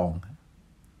wrong.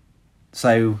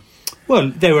 So... Well,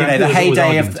 there were the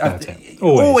heyday of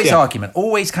always argument,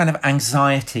 always kind of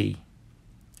anxiety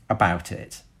about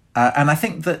it, and I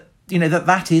think that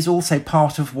that is also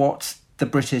part of what the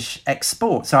British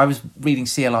export. So I was reading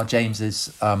C.L.R.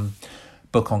 James's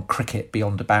book on cricket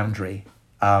beyond a boundary,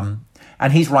 and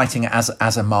he's writing as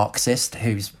a Marxist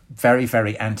who's very,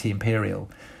 very anti-imperial,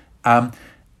 and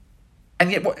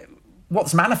yet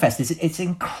what's manifest is it's an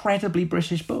incredibly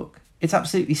British book. It's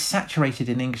absolutely saturated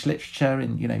in English literature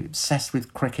and obsessed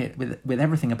with cricket, with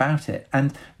everything about it.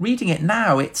 And reading it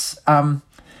now, it's kind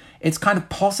of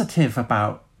positive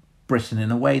about Britain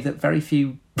in a way that very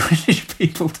few British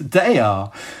people today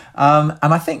are. And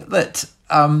I think that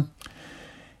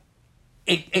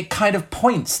it kind of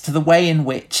points to the way in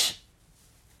which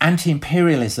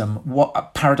anti-imperialism,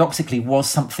 paradoxically, was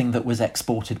something that was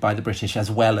exported by the British as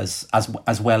well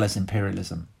as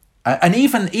imperialism. And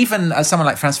even someone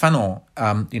like Frantz Fanon,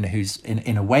 who's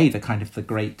in a way the kind of the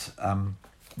great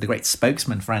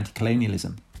spokesman for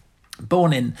anti-colonialism,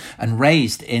 born in and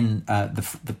raised in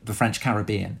the French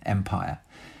Caribbean Empire,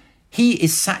 he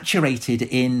is saturated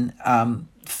in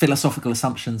philosophical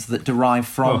assumptions that derive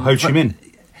from Ho Chi Minh.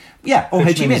 Yeah, or Ho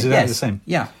Chi Minh, is exactly the same.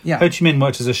 Yeah. Ho Chi Minh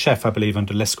worked as a chef, I believe,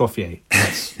 under L'Escoffier.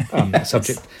 That's a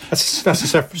subject. That's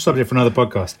a subject for another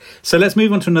podcast. So let's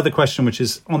move on to another question, which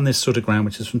is on this sort of ground,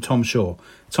 which is from Tom Shaw.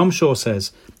 Tom Shaw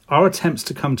says, "Our attempts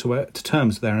to come to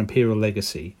terms with our imperial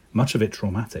legacy, much of it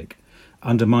traumatic,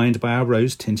 undermined by our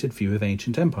rose-tinted view of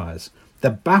ancient empires. The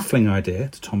baffling idea,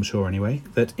 to Tom Shaw anyway,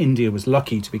 that India was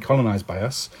lucky to be colonised by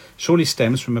us surely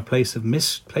stems from a place of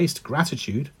misplaced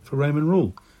gratitude for Roman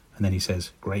rule." And then he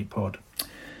says, "Great pod."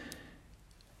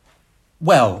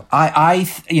 Well,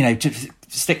 to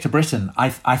stick to Britain,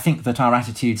 I think that our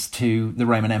attitudes to the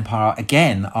Roman Empire,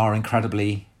 again, are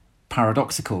incredibly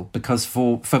paradoxical, because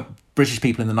for British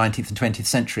people in the 19th and 20th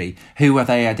century, who are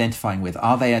they identifying with?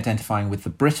 Are they identifying with the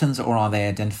Britons, or are they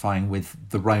identifying with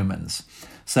the Romans?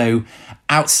 So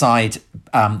outside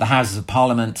the Houses of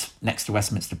Parliament, next to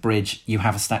Westminster Bridge, you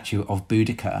have a statue of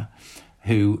Boudica,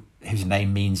 whose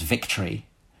name means victory,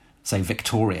 so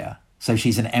Victoria. So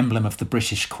she's an emblem of the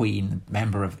British Queen,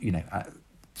 member of,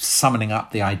 summoning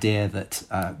up the idea that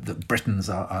that Britons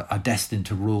are destined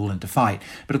to rule and to fight.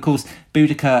 But of course,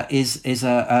 Boudica is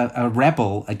a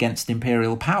rebel against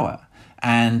imperial power.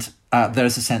 And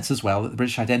there's a sense as well that the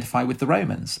British identify with the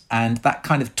Romans. And that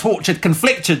kind of tortured,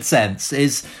 conflicted sense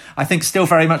is, I think, still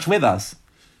very much with us.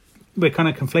 We're kind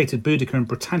of conflated Boudica and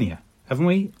Britannia, haven't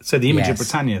we? So the image of Yes.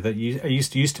 Britannia that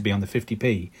used to be on the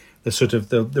 50p, the sort of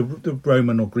the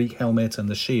Roman or Greek helmet and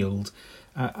the shield,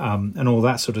 and all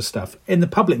that sort of stuff. In the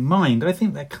public mind, I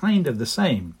think they're kind of the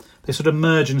same. They sort of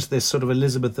merge into this sort of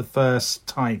Elizabeth I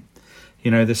type,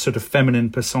 this sort of feminine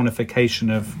personification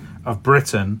of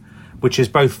Britain, which is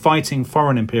both fighting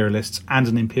foreign imperialists and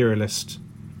an imperialist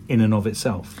in and of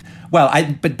itself. Well,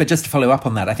 but just to follow up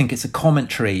on that, I think it's a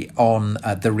commentary on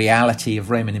the reality of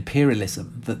Roman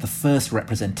imperialism, that the first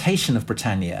representation of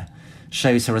Britannia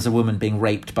shows her as a woman being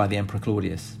raped by the Emperor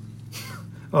Claudius.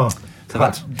 Oh, so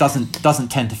that doesn't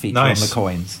tend to feature on the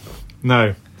coins.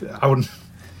 No, I wouldn't.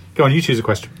 Go on, you choose a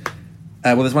question.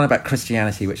 Well, there's one about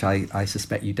Christianity, which I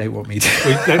suspect you don't want me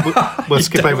to. We'll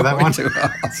skip over that one.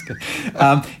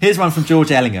 Here's one from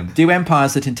George Ellingham. Do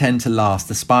empires that intend to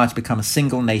last aspire to become a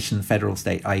single nation federal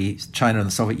state, i.e. China and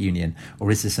the Soviet Union,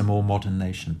 or is this a more modern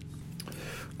nation?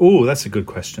 Oh, that's a good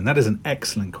question. That is an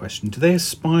excellent question. Do they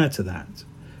aspire to that?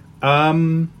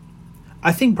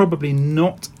 I think probably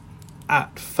not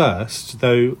at first,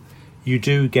 though. You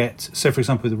do get, so for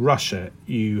example, with Russia,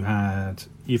 you've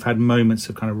had moments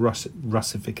of kind of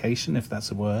Russification, if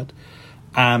that's a word,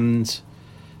 and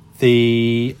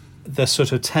the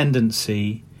sort of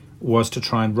tendency was to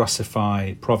try and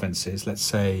Russify provinces, let's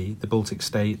say the Baltic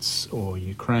states or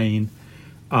Ukraine,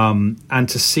 and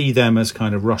to see them as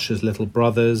kind of Russia's little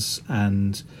brothers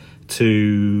and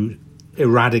to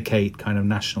eradicate kind of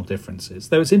national differences.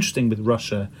 Though it's interesting with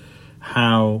Russia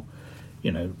how,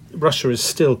 Russia is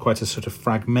still quite a sort of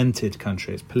fragmented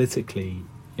country. It's politically,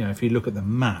 if you look at the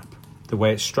map, the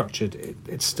way it's structured,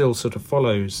 it still sort of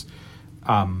follows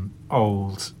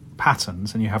old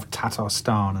patterns. And you have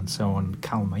Tatarstan and so on,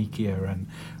 Kalmykia and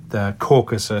the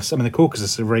Caucasus. I mean, the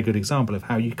Caucasus is a very good example of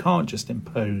how you can't just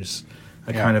impose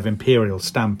a kind of imperial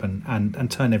stamp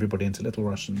and turn everybody into little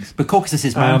Russians. But Caucasus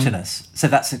is mountainous, so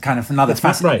that's a kind of another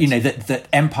facet. Right. That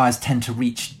empires tend to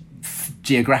reach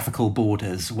geographical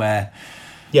borders where...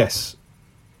 Yes.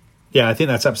 Yeah, I think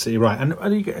that's absolutely right.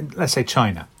 And let's say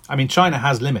China. I mean, China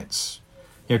has limits.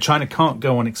 China can't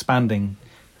go on expanding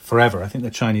forever. I think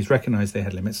the Chinese recognised they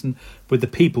had limits. And with the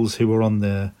peoples who were on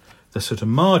the sort of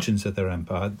margins of their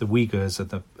empire, the Uyghurs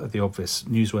are the obvious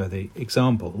newsworthy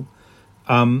example,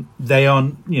 they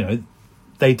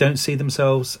don't see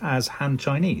themselves as Han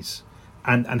Chinese.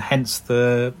 And hence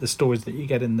the stories that you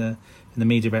get in the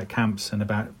media about camps and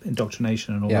about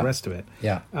indoctrination and all the rest of it.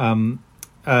 Yeah.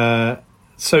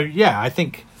 I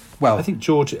think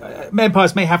George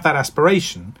empires may have that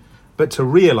aspiration, but to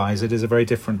realise it is a very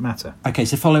different matter. Okay,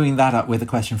 so following that up with a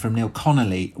question from Neil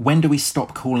Connolly, when do we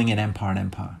stop calling an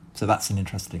empire? So that's an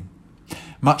interesting.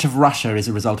 Much of Russia is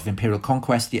a result of imperial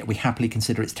conquest, yet we happily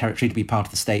consider its territory to be part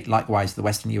of the state, likewise the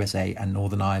Western USA and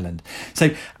Northern Ireland. So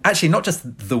actually not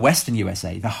just the Western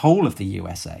USA, the whole of the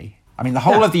USA. I mean, the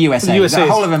whole of the USA, the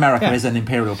whole of America is an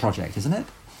imperial project, isn't it?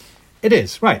 It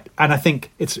is, right. And I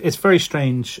think it's very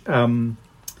strange.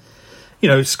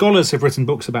 Scholars have written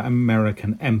books about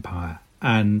American empire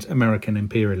and American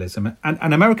imperialism.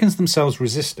 And Americans themselves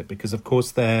resist it because, of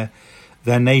course, their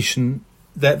nation,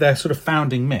 their sort of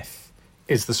founding myth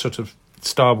is the sort of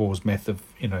Star Wars myth of,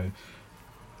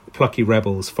 plucky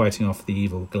rebels fighting off the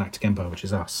evil galactic empire, which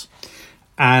is us.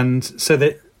 And so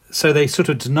they sort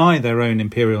of deny their own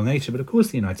imperial nature. But, of course,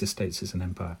 the United States is an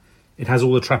empire. It has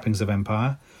all the trappings of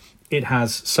empire. It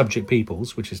has subject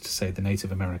peoples, which is to say the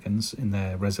Native Americans in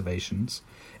their reservations.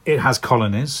 It has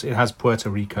colonies. It has Puerto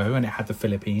Rico, and it had the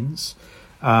Philippines.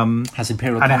 Has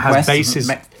imperial and conquest, it has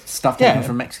bases, stuff taken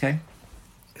from Mexico.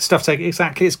 Stuff taken,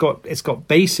 exactly. It's got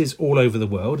bases all over the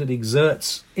world. It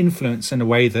exerts influence in a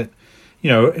way that,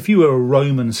 if you were a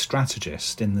Roman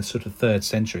strategist in the sort of 3rd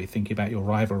century, thinking about your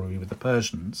rivalry with the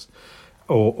Persians,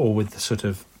 or with the sort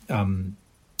of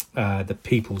the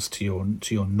peoples to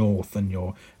your north and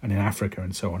in Africa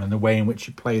and so on, and the way in which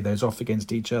you play those off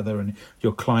against each other and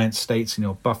your client states and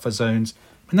your buffer zones.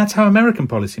 And that's how American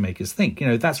policymakers think.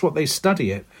 That's what they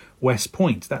study at West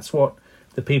Point. That's what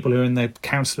the people who are in the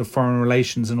Council of Foreign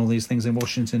Relations and all these things in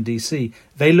Washington, D.C.,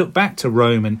 they look back to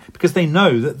Rome, because they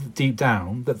know that deep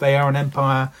down that they are an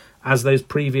empire as those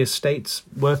previous states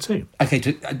were too. Okay,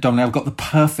 Dominic, I've got the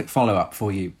perfect follow-up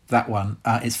for you. That one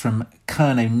is from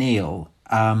Kern O'Neill.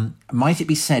 Might it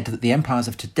be said that the empires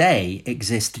of today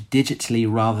exist digitally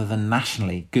rather than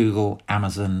nationally? Google,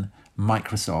 Amazon,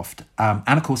 Microsoft,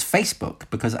 and of course Facebook,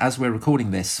 because as we're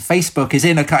recording this, Facebook is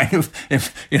in a kind of,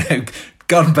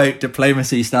 gunboat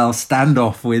diplomacy style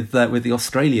standoff with the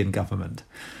Australian government.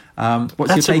 What's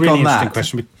That's your take a really on interesting that?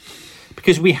 question,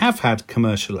 because we have had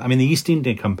commercial. I mean, the East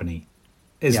India Company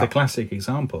is the classic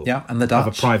example. Yeah, and the Dutch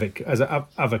of a private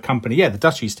of a company. Yeah, the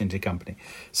Dutch East India Company.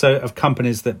 So of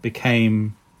companies that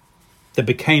became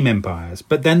empires,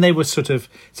 but then they were sort of.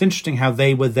 It's interesting how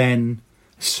they were then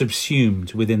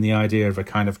subsumed within the idea of a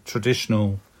kind of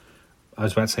traditional. I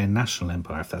was about to say a national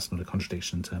empire, if that's not a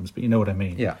contradiction in terms, but you know what I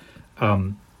mean. Yeah.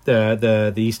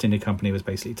 The East India Company was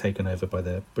basically taken over by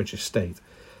the British state,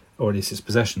 or at least its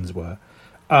possessions were.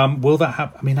 Will that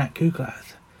happen? I mean, at Google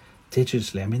Earth,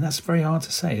 digitally, I mean, that's very hard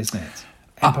to say, isn't it?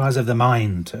 Empires of the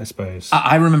mind, I suppose.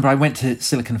 I remember I went to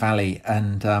Silicon Valley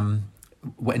and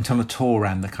went on a tour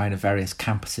around the kind of various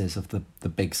campuses of the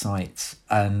big sites,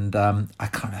 and I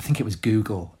think it was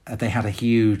Google. They had a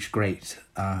huge, great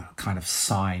kind of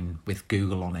sign with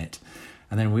Google on it.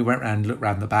 And then we went around and looked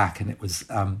around the back, and it was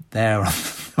there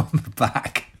on the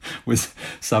back was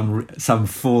some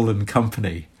fallen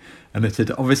company, and it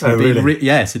had obviously been really?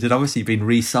 it had obviously been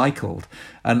recycled.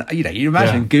 And you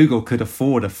imagine Google could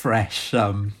afford a fresh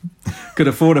sign, but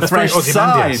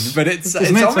it's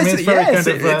obviously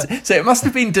so it must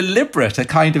have been deliberate, a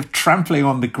kind of trampling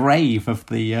on the grave of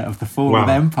the fallen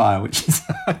empire, which is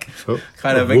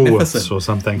kind of magnificent or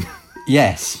something.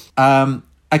 Yes.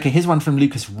 Okay, here's one from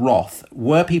Lucas Roth.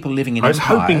 Were people living in empires...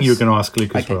 I was hoping you were going to ask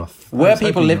Lucas Roth. Were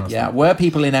people living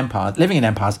in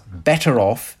empires better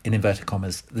off, in inverted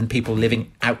commas, than people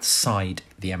living outside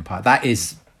the empire? That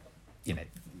is,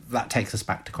 that takes us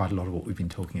back to quite a lot of what we've been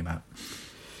talking about.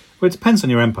 Well, it depends on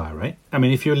your empire, right? I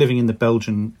mean, if you're living in the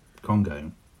Belgian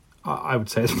Congo, I would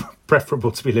say it's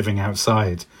preferable to be living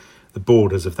outside the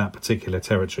borders of that particular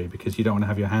territory, because you don't want to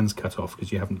have your hands cut off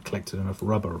because you haven't collected enough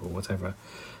rubber or whatever.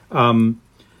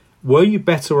 Were you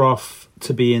better off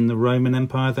to be in the Roman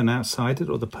Empire than outside it,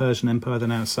 or the Persian Empire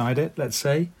than outside it, let's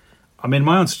say? I mean,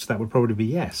 my answer to that would probably be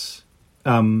yes.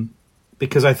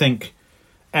 Because I think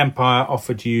empire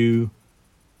offered you,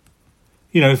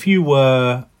 if you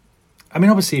were... I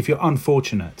mean, obviously, if you're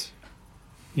unfortunate,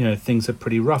 things are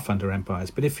pretty rough under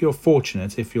empires. But if you're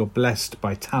fortunate, if you're blessed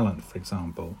by talent, for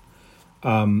example,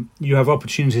 you have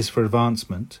opportunities for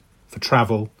advancement, for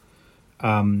travel,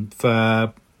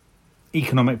 for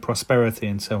economic prosperity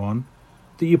and so on,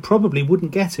 that you probably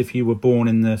wouldn't get if you were born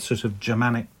in the sort of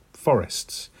Germanic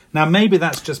forests. Now, maybe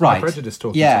that's just my prejudice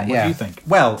talking. What do you think?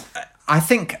 Well, I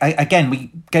think, again,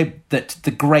 we go that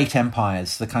the great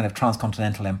empires, the kind of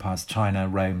transcontinental empires, China,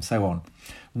 Rome, so on,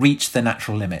 reach the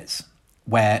natural limits,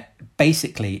 where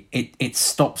basically it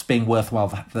stops being worthwhile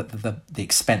the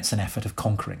expense and effort of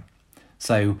conquering.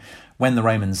 So when the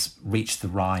Romans reached the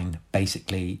Rhine,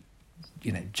 basically...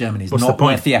 Germany's not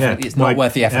worth the effort. It's not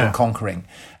worth the effort of conquering.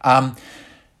 And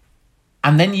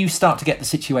then you start to get the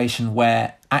situation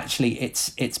where actually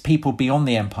it's people beyond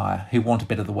the empire who want a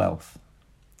bit of the wealth,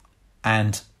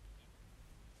 and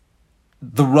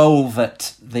the role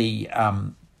that the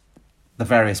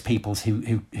various peoples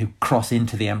who cross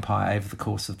into the empire over the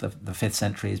course of the 5th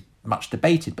century is much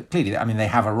debated. But clearly, I mean, they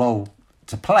have a role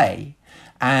to play,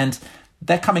 and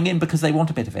they're coming in because they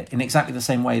want a bit of it, in exactly the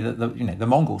same way that the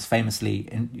Mongols famously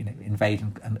invade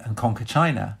and conquer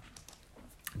China.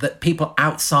 That people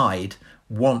outside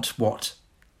want what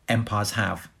empires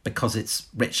have because it's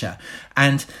richer,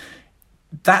 and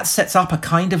that sets up a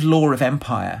kind of law of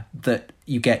empire that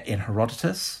you get in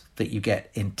Herodotus, that you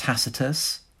get in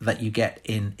Tacitus, that you get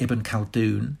in Ibn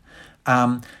Khaldun,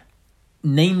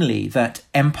 namely that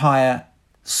empire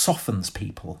softens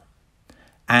people.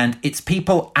 And it's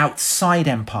people outside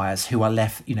empires who are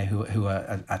left, who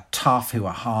are tough, who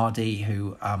are hardy,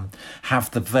 who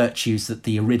have the virtues that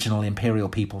the original imperial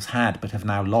peoples had, but have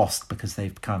now lost because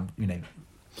they've become,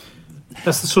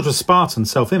 That's the sort of Spartan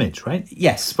self-image, right?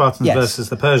 Yes. Spartans versus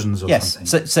the Persians or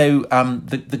something. So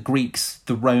the Greeks,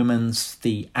 the Romans,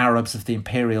 the Arabs of the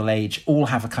imperial age all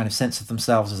have a kind of sense of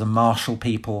themselves as a martial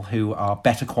people who are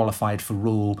better qualified for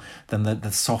rule than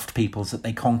the soft peoples that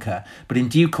they conquer. But in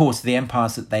due course, the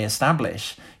empires that they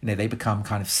establish, they become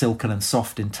kind of silken and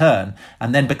soft in turn,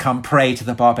 and then become prey to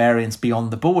the barbarians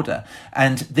beyond the border.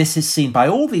 And this is seen by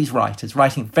all these writers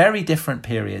writing very different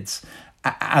periods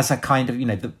as a kind of,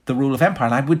 the rule of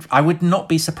empire. And I would not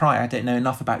be surprised. I don't know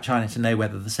enough about China to know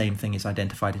whether the same thing is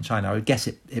identified in China. I would guess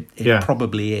it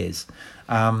probably is.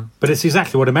 But it's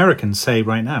exactly what Americans say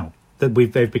right now, that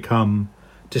they've become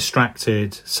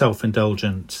distracted,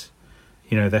 self-indulgent,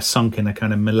 they're sunk in a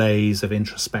kind of malaise of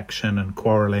introspection and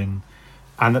quarrelling,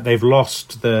 and that they've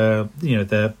lost the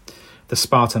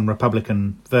Spartan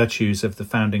Republican virtues of the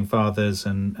founding fathers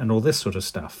and all this sort of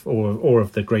stuff, or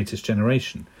of the greatest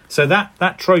generation. So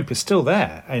that trope is still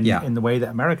there in the way that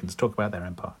Americans talk about their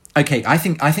empire. Okay, I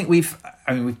think we've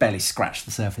barely scratched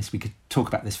the surface. We could talk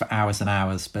about this for hours and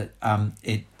hours, but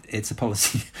it's a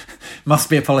policy, must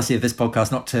be a policy of this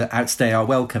podcast not to outstay our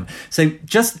welcome. So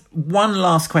just one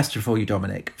last question for you,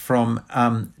 Dominic, from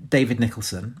David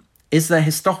Nicholson. Is there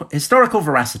historical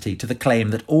veracity to the claim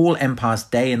that all empire's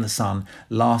day in the sun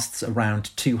lasts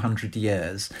around 200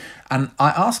 years? And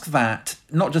I ask that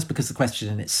not just because the question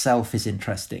in itself is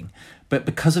interesting, but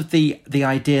because of the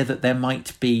idea that there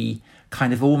might be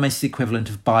kind of almost the equivalent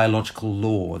of biological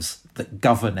laws that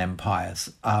govern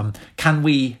empires. Can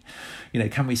we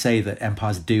say that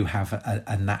empires do have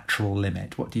a natural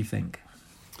limit? What do you think?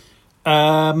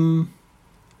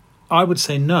 I would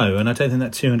say no, and I don't think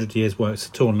that 200 years works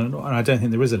at all, and I don't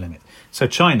think there is a limit. So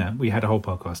China, we had a whole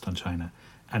podcast on China,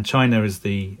 and China is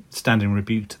the standing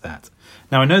rebuke to that.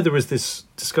 Now, I know there is this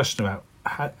discussion about,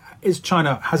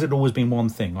 has it always been one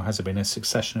thing, or has it been a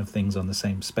succession of things on the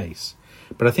same space?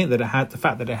 But I think that the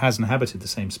fact that it has inhabited the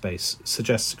same space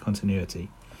suggests continuity,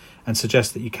 and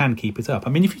suggests that you can keep it up. I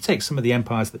mean, if you take some of the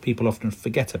empires that people often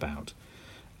forget about,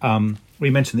 we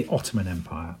mentioned the Ottoman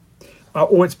Empire,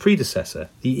 or its predecessor,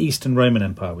 the Eastern Roman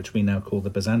Empire, which we now call the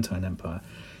Byzantine Empire.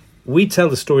 We tell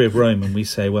the story of Rome and we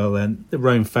say, well, then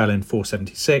Rome fell in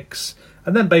 476,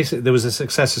 and then basically there was a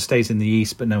successor state in the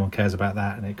East, but no one cares about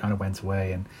that, and it kind of went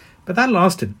away. But that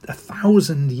lasted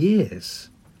 1,000 years.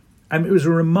 It was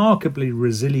a remarkably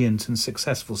resilient and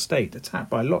successful state, attacked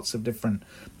by lots of different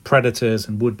predators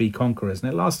and would-be conquerors,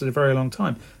 and it lasted a very long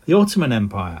time. The Ottoman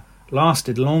Empire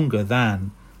lasted longer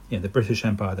than the British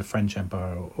Empire, the French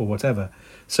Empire, or whatever.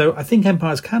 So I think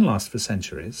empires can last for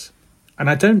centuries. And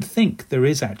I don't think there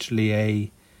is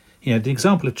actually the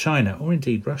example of China, or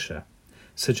indeed Russia,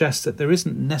 suggests that there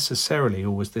isn't necessarily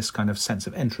always this kind of sense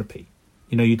of entropy.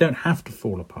 You don't have to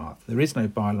fall apart. There is no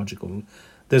biological...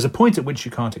 There's a point at which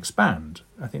you can't expand.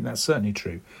 I think that's certainly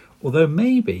true. Although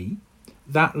maybe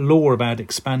that law about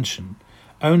expansion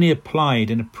only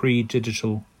applied in a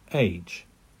pre-digital age,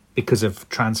 because of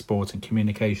transport and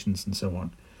communications and so on.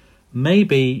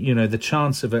 Maybe, the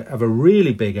chance of a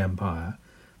really big empire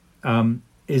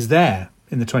is there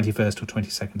in the 21st or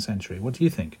 22nd century. What do you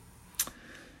think?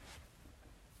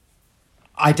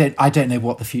 I don't know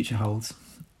what the future holds.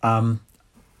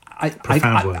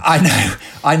 Profound words.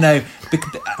 I know.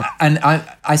 And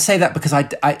I say that because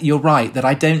you're right, that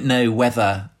I don't know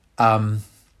whether the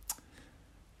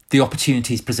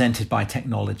opportunities presented by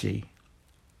technology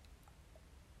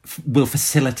will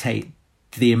facilitate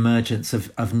the emergence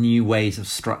of new ways of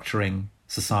structuring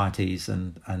societies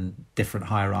and different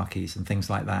hierarchies and things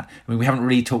like that. I mean, we haven't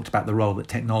really talked about the role that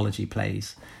technology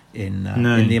plays in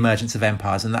the emergence of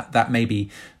empires, and that may be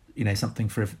something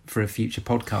for a future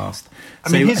podcast.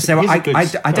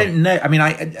 I don't know. I mean,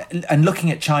 and looking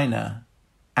at China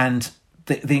and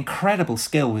the incredible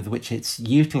skill with which it's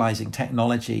utilizing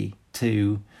technology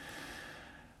to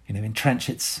entrench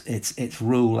its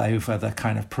rule over the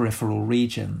kind of peripheral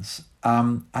regions.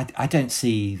 I don't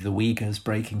see the Uyghurs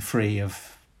breaking free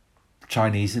of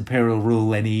Chinese imperial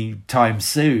rule any time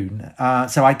soon.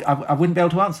 So I wouldn't be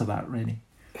able to answer that, really.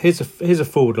 Here's a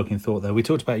forward-looking thought, though. We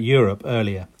talked about Europe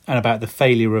earlier and about the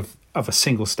failure of a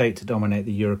single state to dominate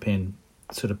the European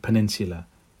sort of peninsula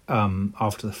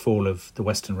after the fall of the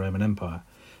Western Roman Empire.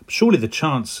 But surely the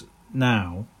chance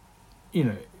now,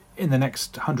 in the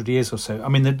next 100 years or so, I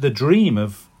mean, the dream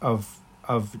of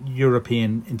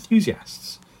European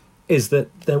enthusiasts is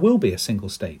that there will be a single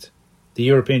state. The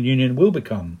European Union will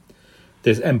become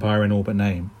this empire in all but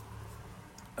name.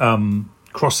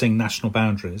 crossing national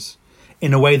boundaries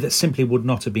in a way that simply would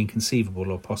not have been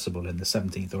conceivable or possible in the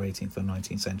 17th or 18th or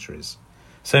 19th centuries.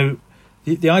 So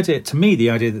the idea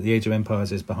that the Age of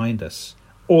Empires is behind us,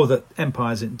 or that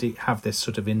empires indeed have this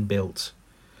sort of inbuilt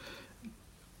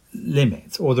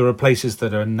limit, or there are places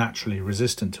that are naturally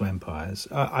resistant to empires,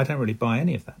 I don't really buy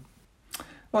any of that.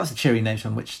 Well, it's a cheery note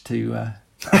on which to...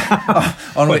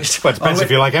 Depends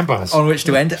if you like empires. On which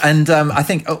to end. And I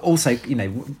think also,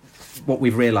 what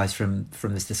we've realised from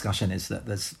this discussion is that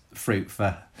there's fruit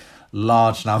for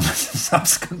large numbers of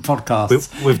subsequent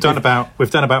podcasts. We've done about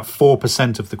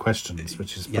 4% of the questions,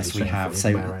 which is yes, we have.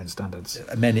 So by our own standards.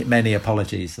 Many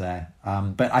apologies there.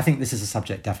 But I think this is a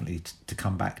subject definitely to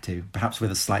come back to, perhaps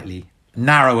with a slightly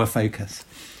narrower focus.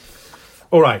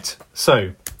 All right.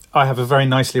 So I have a very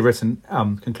nicely written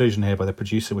conclusion here by the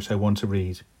producer, which I want to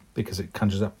read because it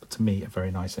conjures up to me a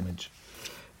very nice image.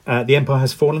 The empire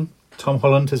has fallen. Tom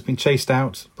Holland has been chased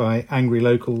out by angry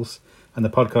locals, and the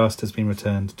podcast has been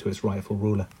returned to its rightful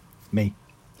ruler, me.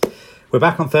 We're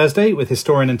back on Thursday with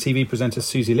historian and TV presenter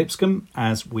Susie Lipscomb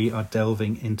as we are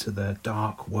delving into the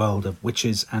dark world of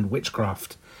witches and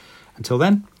witchcraft. Until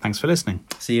then, thanks for listening.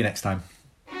 See you next time.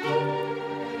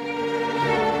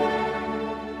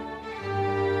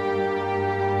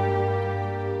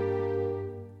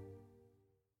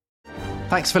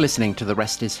 Thanks for listening to The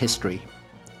Rest is History.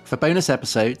 For bonus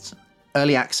episodes,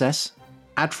 early access,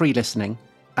 ad-free listening,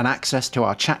 and access to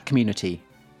our chat community,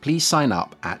 please sign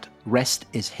up at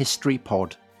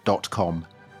restishistorypod.com.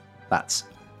 That's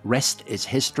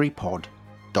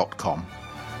restishistorypod.com.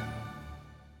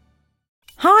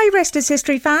 Hi, Rest is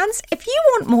History fans. If you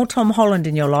want more Tom Holland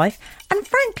in your life, and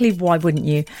frankly, why wouldn't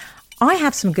you? I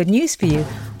have some good news for you.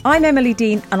 I'm Emily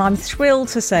Dean, and I'm thrilled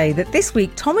to say that this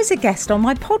week Tom is a guest on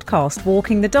my podcast,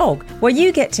 Walking the Dog, where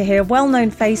you get to hear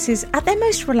well-known faces at their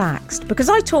most relaxed, because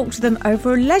I talk to them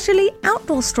over a leisurely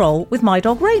outdoor stroll with my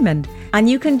dog Raymond. And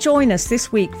you can join us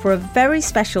this week for a very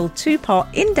special 2-part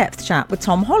in-depth chat with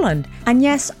Tom Holland. And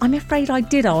yes, I'm afraid I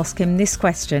did ask him this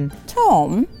question.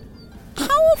 Tom,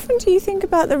 how often do you think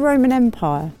about the Roman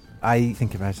Empire? I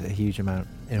think about it a huge amount.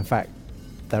 In fact,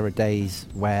 there are days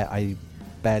where I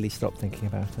barely stop thinking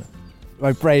about it.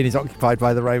 My brain is occupied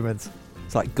by the Romans.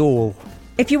 It's like Gaul.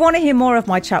 If you want to hear more of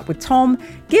my chat with Tom,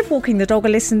 give Walking the Dog a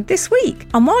listen this week.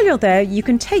 And while you're there, you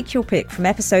can take your pick from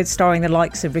episodes starring the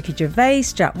likes of Ricky Gervais,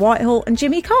 Jack Whitehall and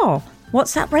Jimmy Carr.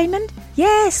 What's that, Raymond?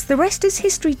 Yes, The Rest is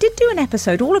History did do an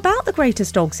episode all about the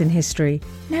greatest dogs in history.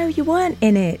 No, you weren't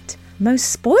in it.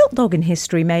 Most spoilt dog in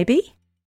history, maybe.